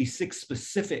x86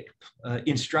 specific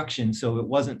instruction, so it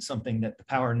wasn't something that the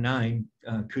Power 9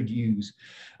 could use.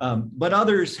 But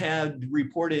others had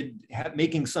reported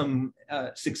making some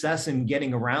success in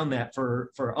getting around that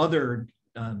for other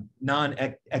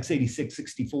non-x86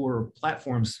 64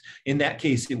 platforms. In that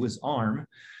case, it was ARM.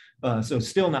 So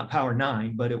still not Power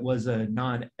 9, but it was a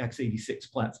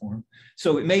non-x86 platform.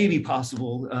 So it may be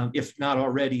possible, if not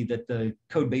already, that the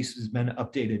code base has been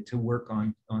updated to work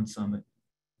on Summit.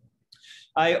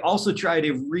 I also tried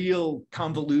a real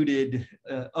convoluted,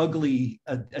 ugly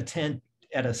attempt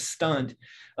at a stunt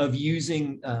of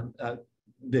using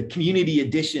the community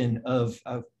edition of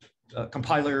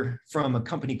compiler from a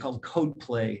company called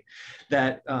CodePlay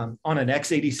that on an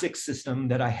x86 system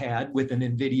that I had with an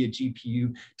NVIDIA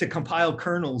GPU to compile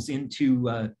kernels into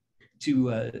a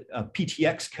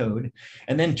PTX code,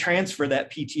 and then transfer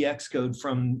that PTX code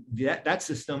from that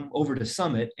system over to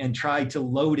Summit and try to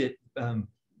load it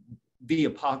via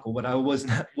POCL. But I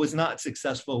was not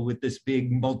successful with this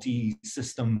big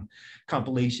multi-system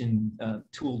compilation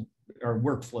tool or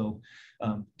workflow.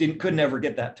 Could never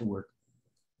get that to work.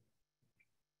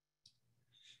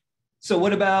 So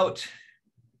what about,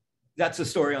 that's a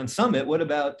story on Summit. What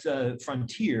about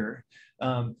Frontier?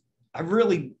 I've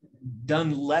really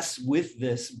done less with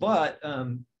this, but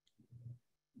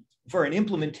for an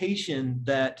implementation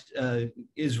that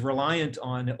is reliant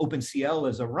on OpenCL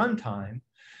as a runtime,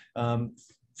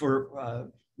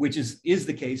 which is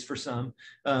the case for some,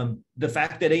 the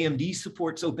fact that AMD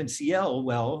supports OpenCL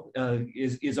well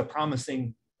is a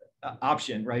promising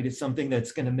option, right? It's something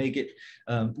that's going to make it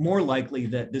more likely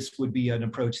that this would be an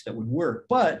approach that would work,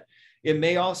 but it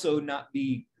may also not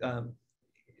be.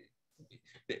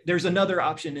 There's another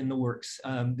option in the works.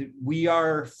 We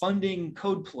are funding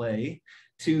CodePlay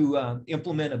to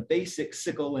implement a basic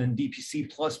SYCL and DPC++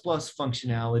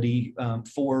 functionality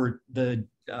for the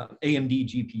AMD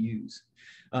GPUs.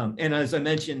 And as I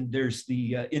mentioned, there's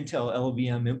the Intel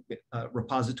LLVM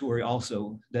repository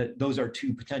also. Those are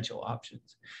two potential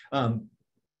options.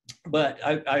 But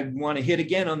I want to hit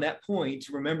again on that point.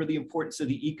 Remember the importance of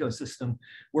the ecosystem.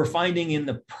 We're finding in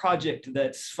the project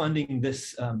that's funding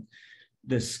this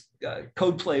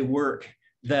CodePlay work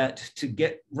that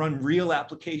to run real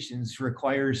applications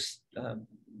requires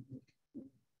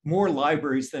more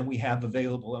libraries than we have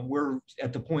available. And we're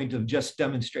at the point of just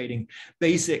demonstrating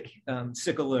basic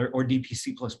SYCL or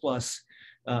DPC++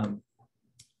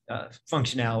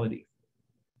 functionality.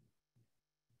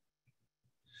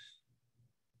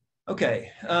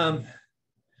 Okay,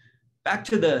 back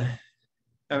to the,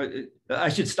 I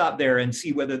should stop there and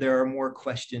see whether there are more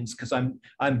questions, because I'm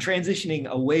transitioning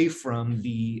away from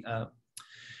the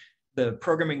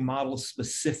programming model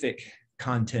specific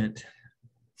content.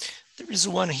 There is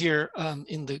one here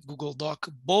in the Google Doc.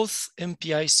 Both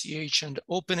MPI-CH and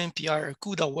OpenMPI are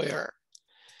CUDA aware.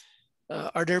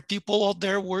 Are there people out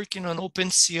there working on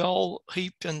OpenCL,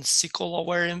 HEAP, and SYCL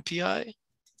aware MPI?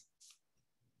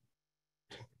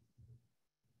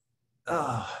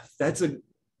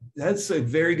 That's a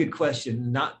very good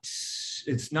question.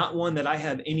 It's not one that I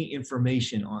have any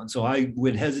information on. So I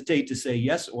would hesitate to say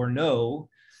yes or no.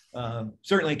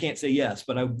 Certainly I can't say yes,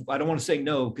 but I don't want to say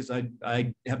no because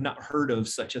I have not heard of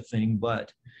such a thing,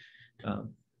 but.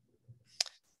 And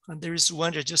there is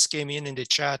one that just came in the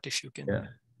chat, if you can. Yeah.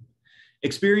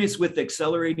 Experience with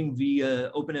accelerating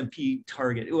via OpenMP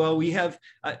target. Well, we have,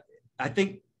 I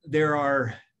think there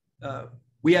are,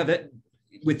 we have it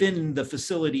within the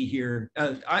facility here.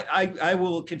 I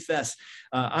will confess,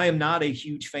 I am not a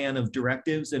huge fan of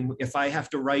directives. And if I have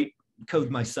to write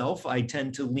code myself, I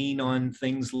tend to lean on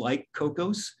things like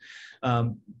Cocos.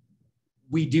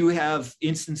 We do have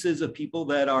instances of people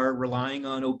that are relying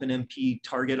on OpenMP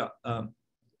target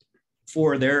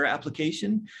for their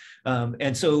application.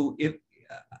 And so if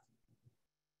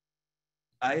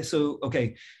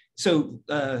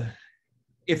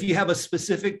if you have a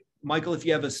specific, Michael, if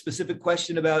you have a specific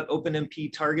question about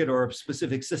OpenMP target or a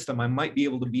specific system, I might be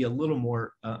able to be a little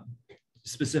more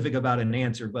specific about an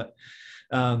answer. But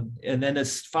and then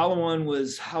this follow-on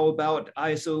was, how about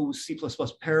ISO C++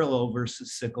 parallel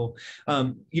versus SYCL?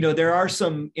 You know, there are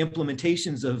some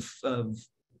implementations of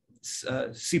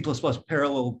C++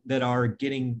 parallel that are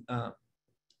getting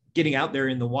out there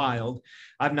in the wild.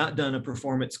 I've not done a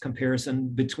performance comparison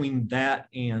between that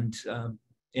and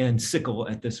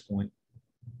SYCL at this point.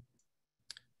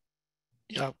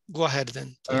 Yeah, go ahead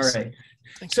then, please. All right.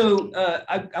 So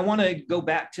I want to go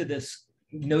back to this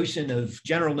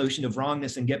general notion of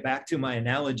wrongness and get back to my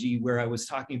analogy where I was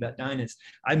talking about dynasts.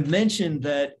 I mentioned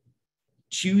that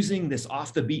choosing this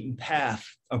off the beaten path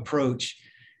approach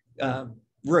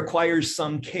requires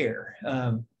some care.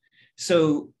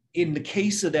 So in the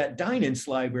case of that Dynance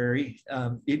library,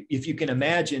 if you can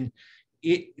imagine,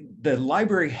 the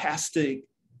library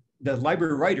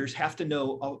writers have to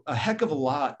know a heck of a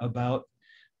lot about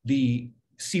the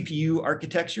CPU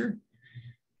architecture,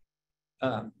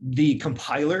 the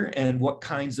compiler and what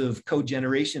kinds of code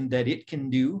generation that it can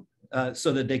do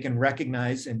so that they can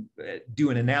recognize and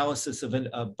do an analysis of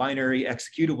a binary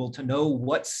executable to know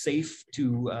what's safe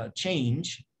to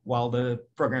change while the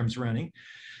program's running.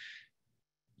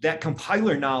 That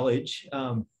compiler knowledge,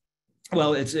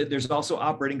 well, there's also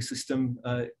operating system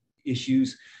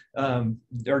issues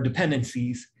or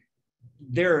dependencies.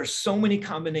 there are so many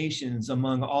combinations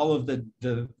among all of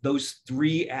those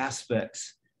three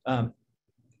aspects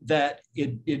that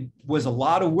it was a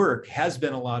lot of work, has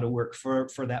been a lot of work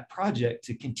for that project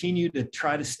to continue to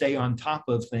try to stay on top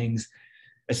of things,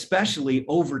 especially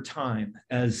over time,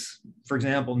 as, for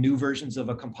example, new versions of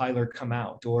a compiler come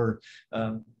out, or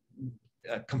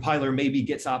a compiler maybe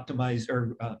gets optimized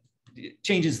or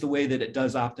changes the way that it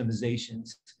does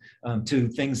optimizations to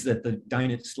things that the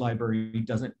Dynasts library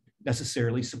doesn't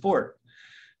necessarily support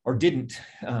or didn't.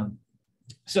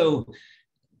 So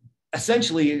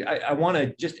essentially, I want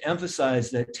to just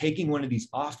emphasize that taking one of these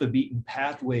off the beaten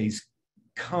pathways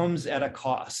comes at a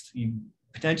cost. You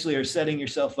potentially are setting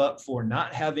yourself up for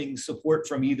not having support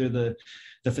from either the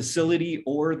facility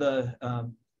or the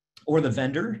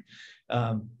vendor.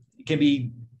 It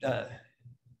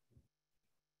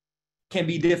can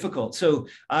be difficult. So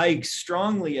I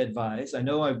strongly advise, I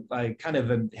know I kind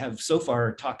of have so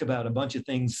far talked about a bunch of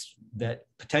things that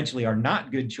potentially are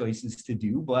not good choices to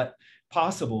do, but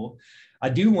possible. I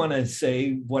do want to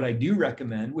say what I do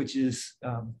recommend, which is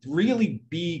really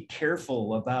be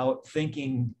careful about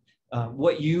thinking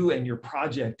what you and your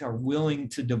project are willing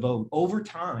to devote over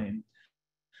time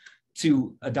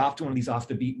to adopt one of these off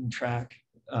the beaten track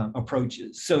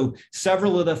approaches. So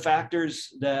several of the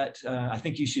factors that I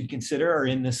think you should consider are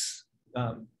in this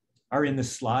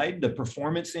slide: the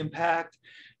performance impact,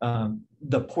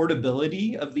 the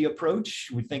portability of the approach.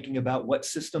 We're thinking about what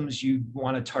systems you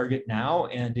want to target now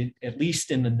and at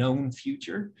least in the known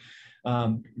future.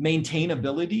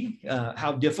 Maintainability,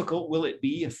 how difficult will it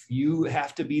be if you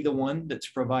have to be the one that's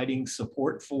providing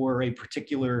support for a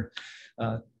particular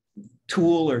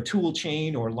tool or tool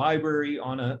chain or library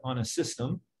on a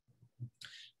system.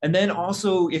 And then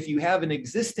also, if you have an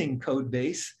existing code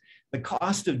base, the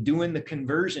cost of doing the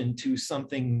conversion to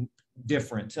something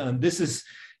different. This is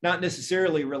not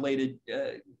necessarily related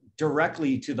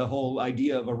directly to the whole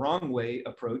idea of a wrong way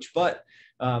approach, but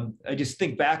I just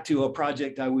think back to a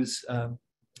project I was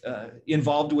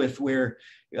involved with where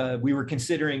we were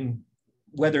considering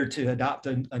whether to adopt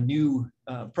a new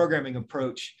programming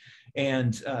approach.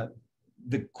 And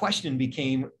the question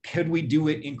became, could we do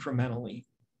it incrementally?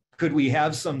 Could we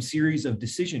have some series of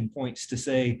decision points to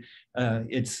say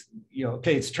it's,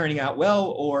 okay, it's turning out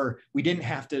well, or we didn't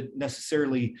have to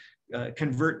necessarily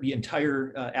convert the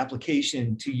entire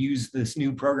application to use this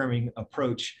new programming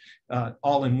approach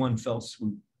all in one fell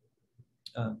swoop.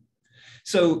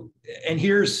 So, and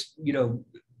here's,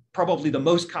 probably the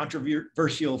most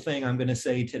controversial thing I'm going to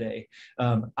say today.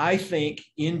 I think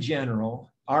in general,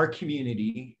 our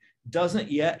community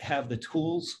doesn't yet have the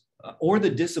tools or the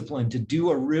discipline to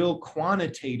do a real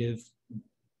quantitative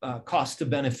cost to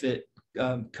benefit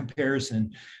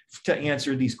comparison to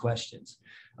answer these questions.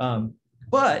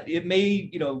 But it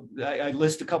may, I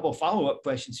list a couple of follow-up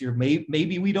questions here.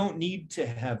 Maybe we don't need to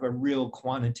have a real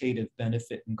quantitative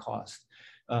benefit and cost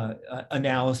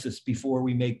analysis before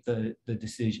we make the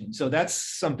decision. So that's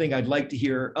something I'd like to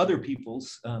hear other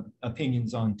people's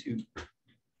opinions on too.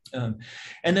 And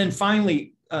then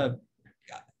finally,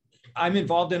 I'm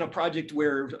involved in a project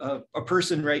where a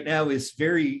person right now is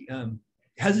very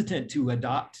hesitant to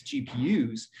adopt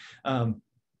GPUs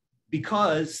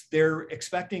because they're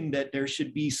expecting that there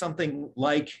should be something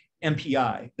like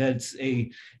MPI, that's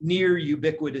a near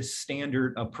ubiquitous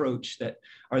standard approach that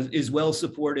is well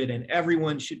supported and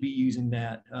everyone should be using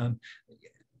that.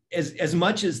 As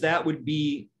much as that would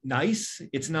be nice,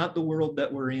 it's not the world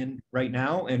that we're in right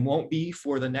now and won't be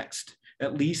for the next,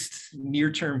 at least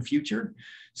near-term future.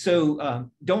 So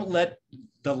don't let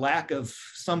the lack of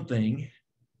something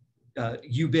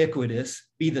ubiquitous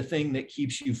be the thing that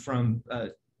keeps you from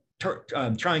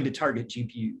trying to target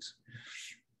GPUs.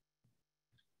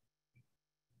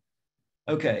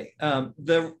 Okay,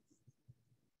 the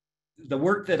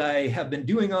work that I have been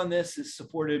doing on this is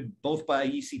supported both by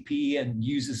ECP and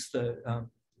uses the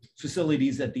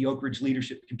facilities at the Oak Ridge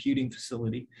Leadership Computing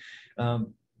Facility.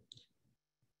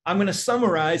 I'm going to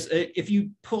summarize. If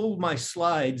you pull my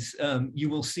slides, you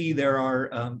will see there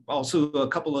are also a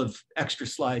couple of extra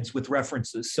slides with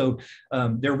references. So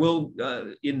there will,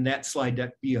 in that slide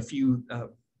deck, be a few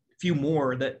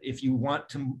more that if you want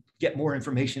to get more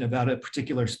information about a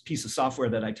particular piece of software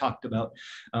that I talked about,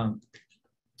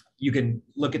 you can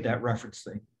look at that reference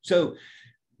thing. So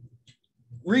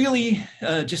really,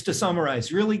 just to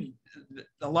summarize, really,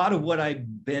 a lot of what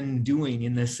I've been doing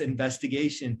in this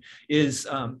investigation is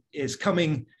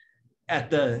coming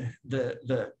at from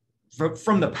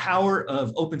the power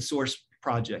of open source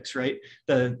projects, right?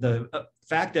 The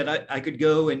fact that I could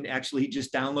go and actually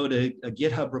just download a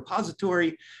GitHub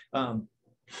repository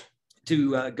to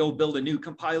to go build a new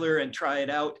compiler and try it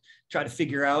out, try to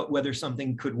figure out whether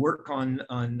something could work on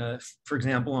for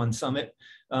example, on Summit.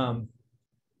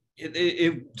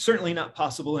 It's certainly not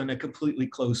possible in a completely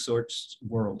closed source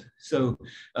world. So,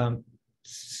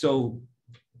 so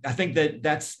I think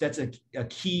that's a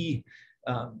key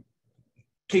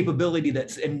capability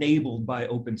that's enabled by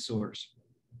open source.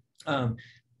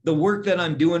 The work that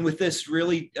I'm doing with this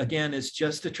really, again, is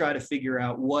just to try to figure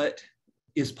out what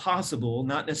is possible,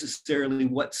 not necessarily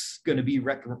what's going to be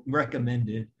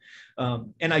recommended.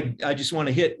 And I just want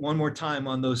to hit one more time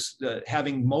on those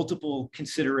having multiple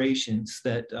considerations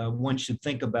that one should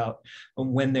think about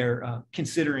when they're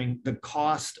considering the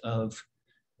cost of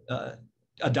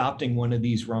adopting one of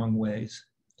these wrong ways.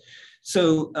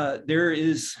 So there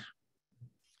is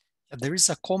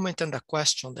a comment and a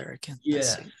question there. I can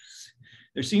see.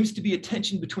 There seems to be a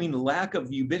tension between the lack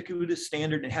of ubiquitous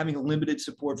standard and having a limited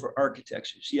support for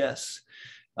architectures. Yes,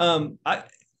 I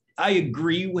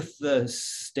agree with the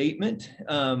statement.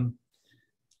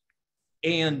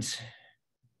 And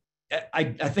I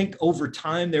think over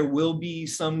time there will be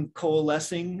some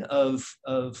coalescing of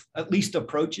at least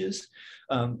approaches.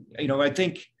 You know, I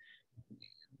think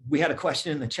we had a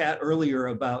question in the chat earlier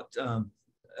about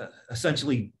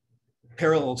essentially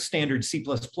parallel standard C++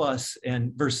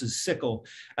 and versus SYCL.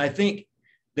 I think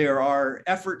there are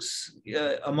efforts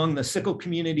among the SYCL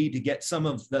community to get some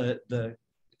of the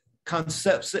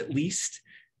concepts at least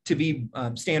to be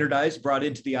standardized, brought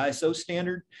into the ISO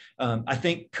standard. I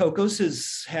think Cocos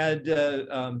has had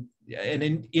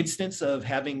an instance of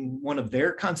having one of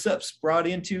their concepts brought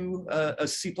into a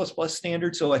C++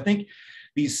 standard. So I think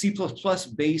these C++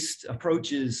 based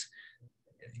approaches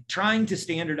trying to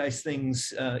standardize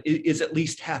things is at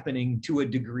least happening to a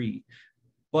degree,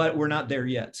 but we're not there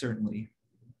yet, certainly.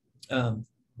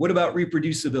 What about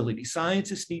reproducibility?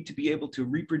 Scientists need to be able to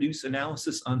reproduce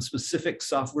analysis on specific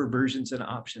software versions and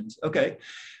options. Okay,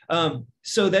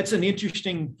 so that's an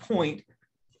interesting point.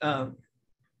 And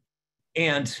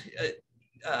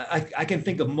I can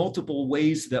think of multiple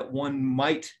ways that one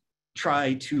might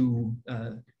try to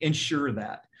ensure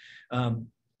that.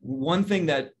 One thing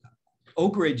that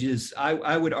Oak Ridge is,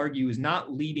 I would argue, is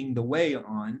not leading the way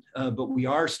on, but we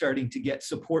are starting to get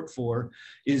support for,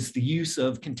 is the use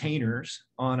of containers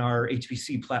on our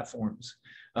HPC platforms.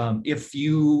 If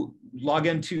you log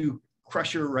into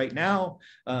Crusher right now,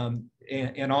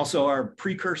 and also our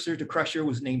precursor to Crusher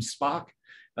was named Spock,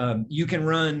 you can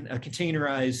run a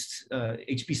containerized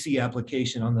HPC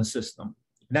application on the system.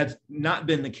 That's not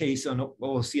been the case on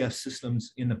OLCF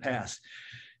systems in the past.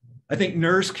 I think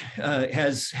NERSC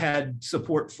has had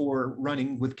support for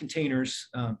running with containers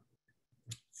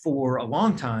for a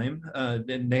long time,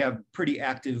 and they have pretty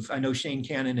active, I know Shane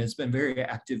Cannon has been very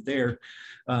active there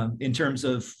in terms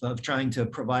of trying to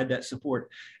provide that support.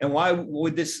 And why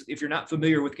would this, if you're not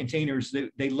familiar with containers,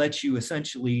 they let you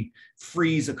essentially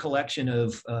freeze a collection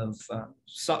of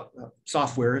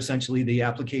software, essentially the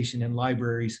application and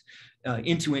libraries,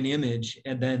 into an image,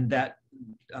 and then that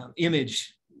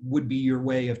image would be your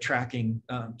way of tracking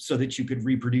so that you could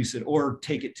reproduce it or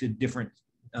take it to different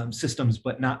systems,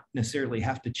 but not necessarily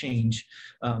have to change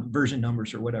version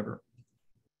numbers or whatever.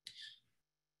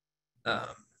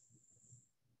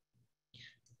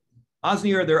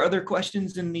 Osni, are there other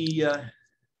questions in the?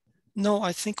 No,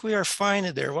 I think we are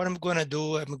fine there. What I'm going to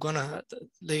do, I'm going to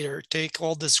later take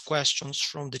all these questions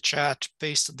from the chat,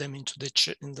 paste them into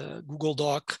in the Google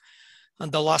Doc,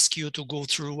 and I'll ask you to go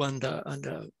through and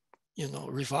you know,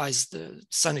 revise,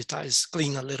 sanitize,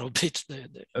 clean a little bit the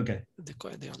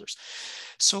others.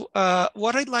 So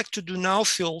what I'd like to do now,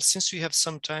 Phil, since we have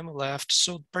some time left,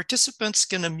 so participants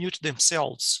can unmute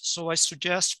themselves. So I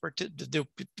suggest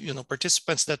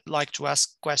participants that like to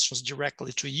ask questions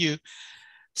directly to you,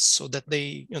 so that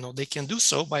they can do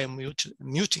so by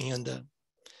muting. And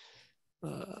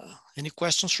any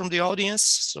questions from the audience?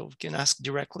 So we can ask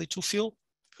directly to Phil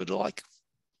if you'd like.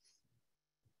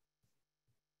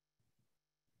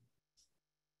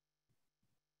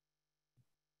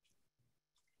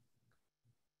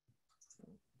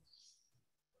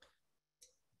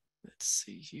 Let's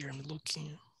see here, I'm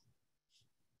looking.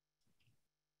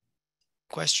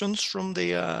 Questions from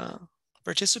the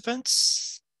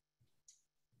participants?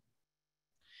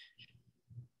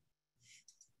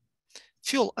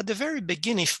 Phil, at the very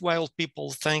beginning, while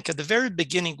people think, at the very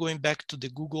beginning, going back to the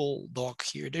Google Doc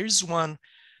here, there's one.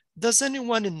 Does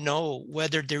anyone know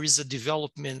whether there is a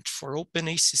development for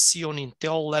OpenACC on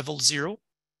Intel level 0?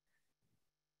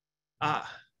 On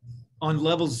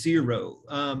level 0.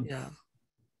 Yeah.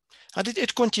 And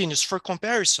it continues. For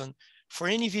comparison, for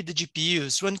NVIDIA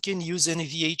GPUs, one can use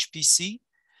NVHPC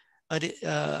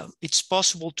it's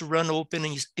possible to run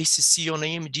OpenACC on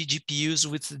AMD GPUs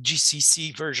with the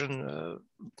GCC version,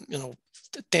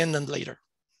 10 and later.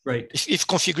 Right. If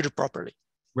configured properly.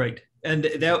 Right. And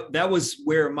that was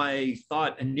where my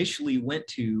thought initially went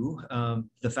to,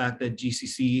 the fact that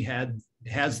GCC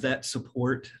has that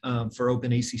support for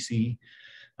OpenACC.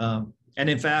 And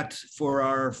in fact, for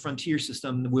our Frontier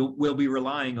system, we'll be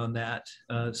relying on that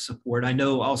support. I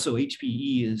know also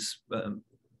HPE is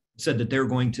said that they're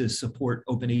going to support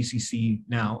OpenACC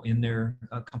now in their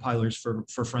compilers for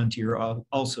Frontier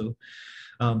also.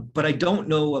 But I don't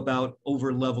know about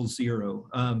over level 0.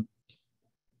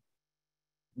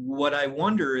 What I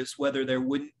wonder is whether there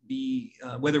wouldn't be,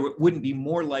 whether it wouldn't be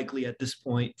more likely at this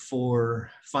point for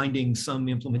finding some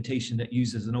implementation that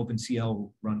uses an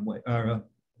OpenCL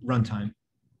runtime.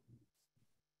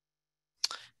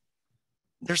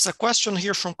 There's a question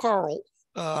here from Carl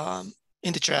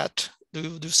in the chat.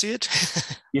 Do you see it?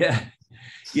 Yeah.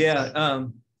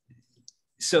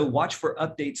 So watch for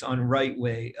updates on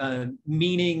Rightway,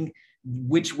 meaning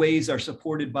which ways are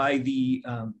supported by the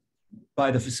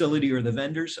facility or the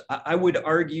vendors. I would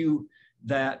argue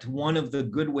that one of the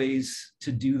good ways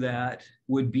to do that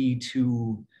would be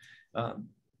to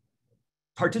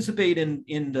participate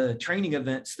in the training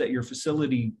events that your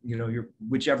facility,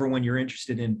 whichever one you're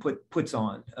interested in, puts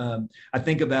on. I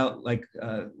think about like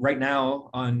right now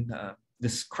on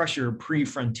this Crusher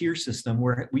pre-Frontier system,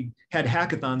 where we had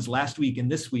hackathons last week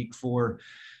and this week for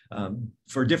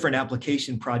different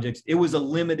application projects. It was a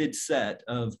limited set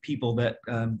of people that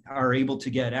are able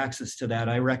to get access to that.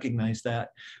 I recognize that,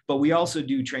 but we also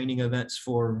do training events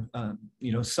for,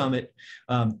 Summit.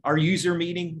 Our user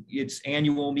meeting, its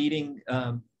annual meeting,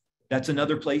 that's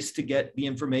another place to get the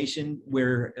information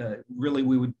where really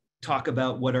we would talk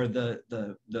about what are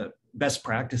the best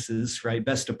practices, right?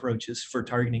 Best approaches for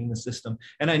targeting the system.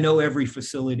 And I know every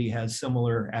facility has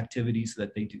similar activities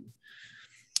that they do.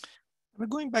 We're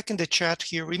going back in the chat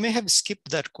here. We may have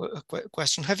skipped that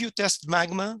question. Have you tested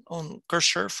Magma on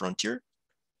Crusher Frontier?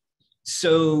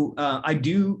 So I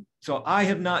do. So I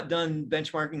have not done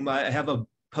benchmarking. I have a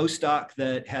postdoc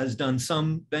that has done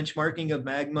some benchmarking of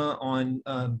Magma on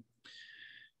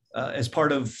as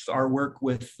part of our work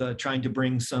with trying to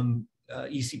bring some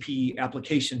ECP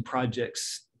application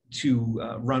projects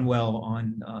to run well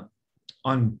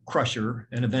on Crusher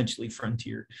and eventually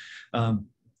Frontier.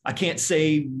 I can't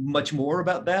say much more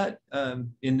about that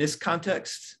in this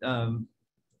context,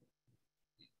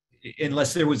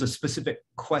 unless there was a specific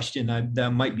question that I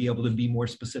might be able to be more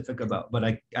specific about. But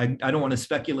I don't want to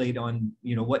speculate on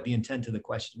what the intent of the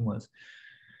question was.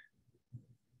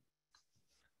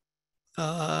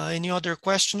 Any other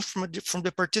questions from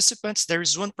the participants? There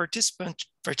is one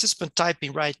participant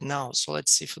typing right now. So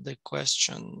let's see for the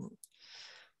question.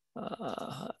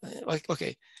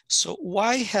 Okay, so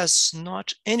why has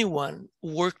not anyone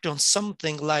worked on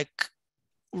something like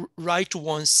write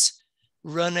once,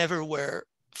 run everywhere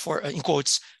for, in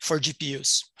quotes, for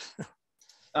GPUs?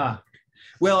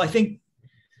 Well, I think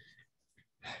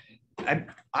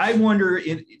I wonder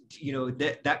if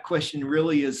that question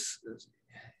really is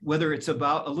whether it's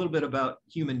about a little bit about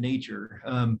human nature.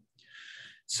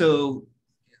 So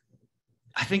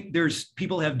I think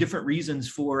people have different reasons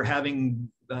for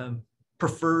having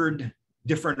preferred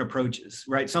different approaches,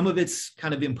 right? Some of it's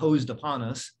kind of imposed upon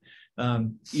us,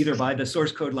 either by the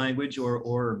source code language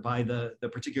or by the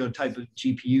particular type of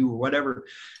GPU or whatever.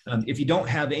 If you don't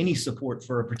have any support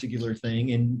for a particular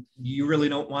thing and you really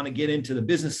don't want to get into the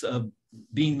business of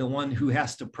being the one who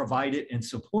has to provide it and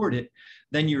support it,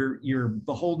 then you're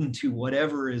beholden to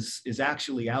whatever is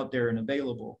actually out there and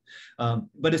available.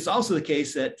 But it's also the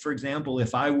case that, for example,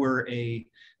 if I were a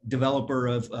developer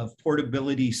of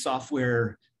portability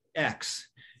software X,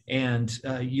 and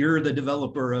you're the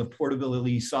developer of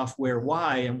portability software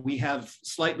Y, and we have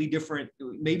slightly different,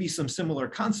 maybe some similar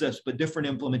concepts, but different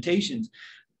implementations,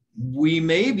 we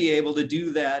may be able to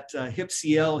do that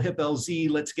HIP-CL, HIP-LZ,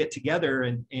 let's get together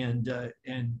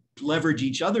and leverage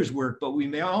each other's work. But we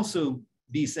may also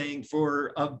be saying,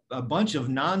 for a bunch of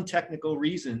non-technical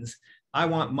reasons, I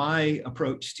want my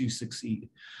approach to succeed.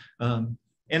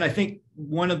 And I think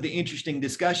one of the interesting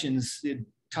discussions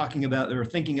talking about or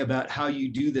thinking about how you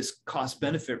do this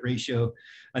cost-benefit ratio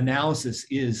analysis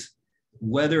is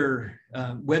whether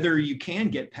you can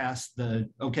get past the,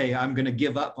 okay, I'm going to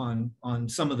give up on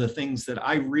some of the things that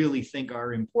I really think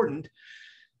are important,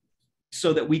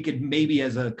 so that we could maybe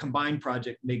as a combined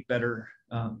project make better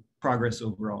progress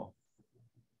overall.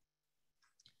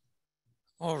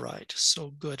 All right,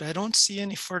 so good. I don't see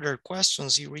any further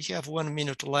questions here. We have 1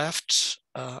 minute left.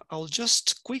 I'll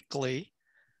just quickly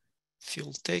If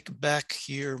you'll take back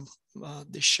here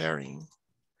the sharing.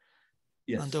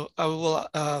 Yes. And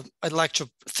I'd like to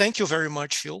thank you very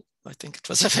much, Phil. I think it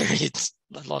was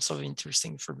lots of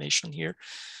interesting information here.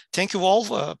 Thank you all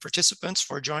participants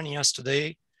for joining us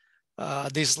today.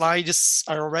 The slides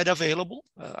are already available.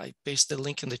 I pasted the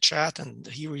link in the chat, and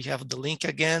here we have the link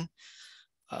again.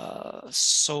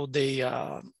 So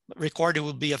the recording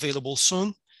will be available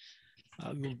soon.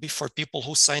 It will be for people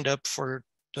who signed up for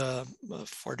the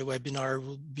webinar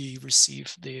will be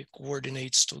receive the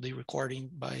coordinates to the recording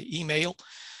by email.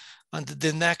 And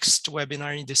the next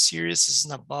webinar in the series is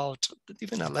in about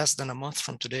even less than a month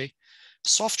from today.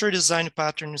 Software design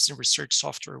patterns in research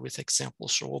software with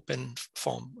examples for open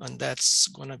foam. And that's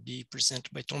going to be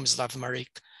presented by Tomislav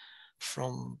Marek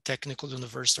from Technical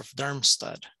University of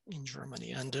Darmstadt in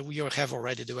Germany. And we have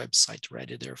already the website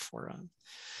ready there for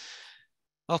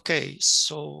okay,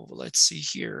 so let's see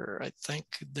here. I think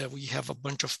that we have a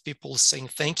bunch of people saying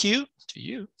thank you to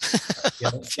you.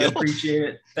 Yeah, I appreciate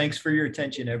it. Thanks for your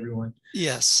attention, everyone.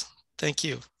 Yes, thank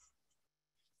you.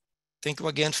 Thank you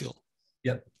again, Phil.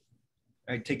 Yep.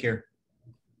 All right, take care.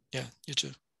 Yeah, you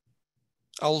too.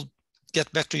 I'll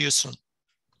get back to you soon.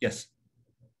 Yes.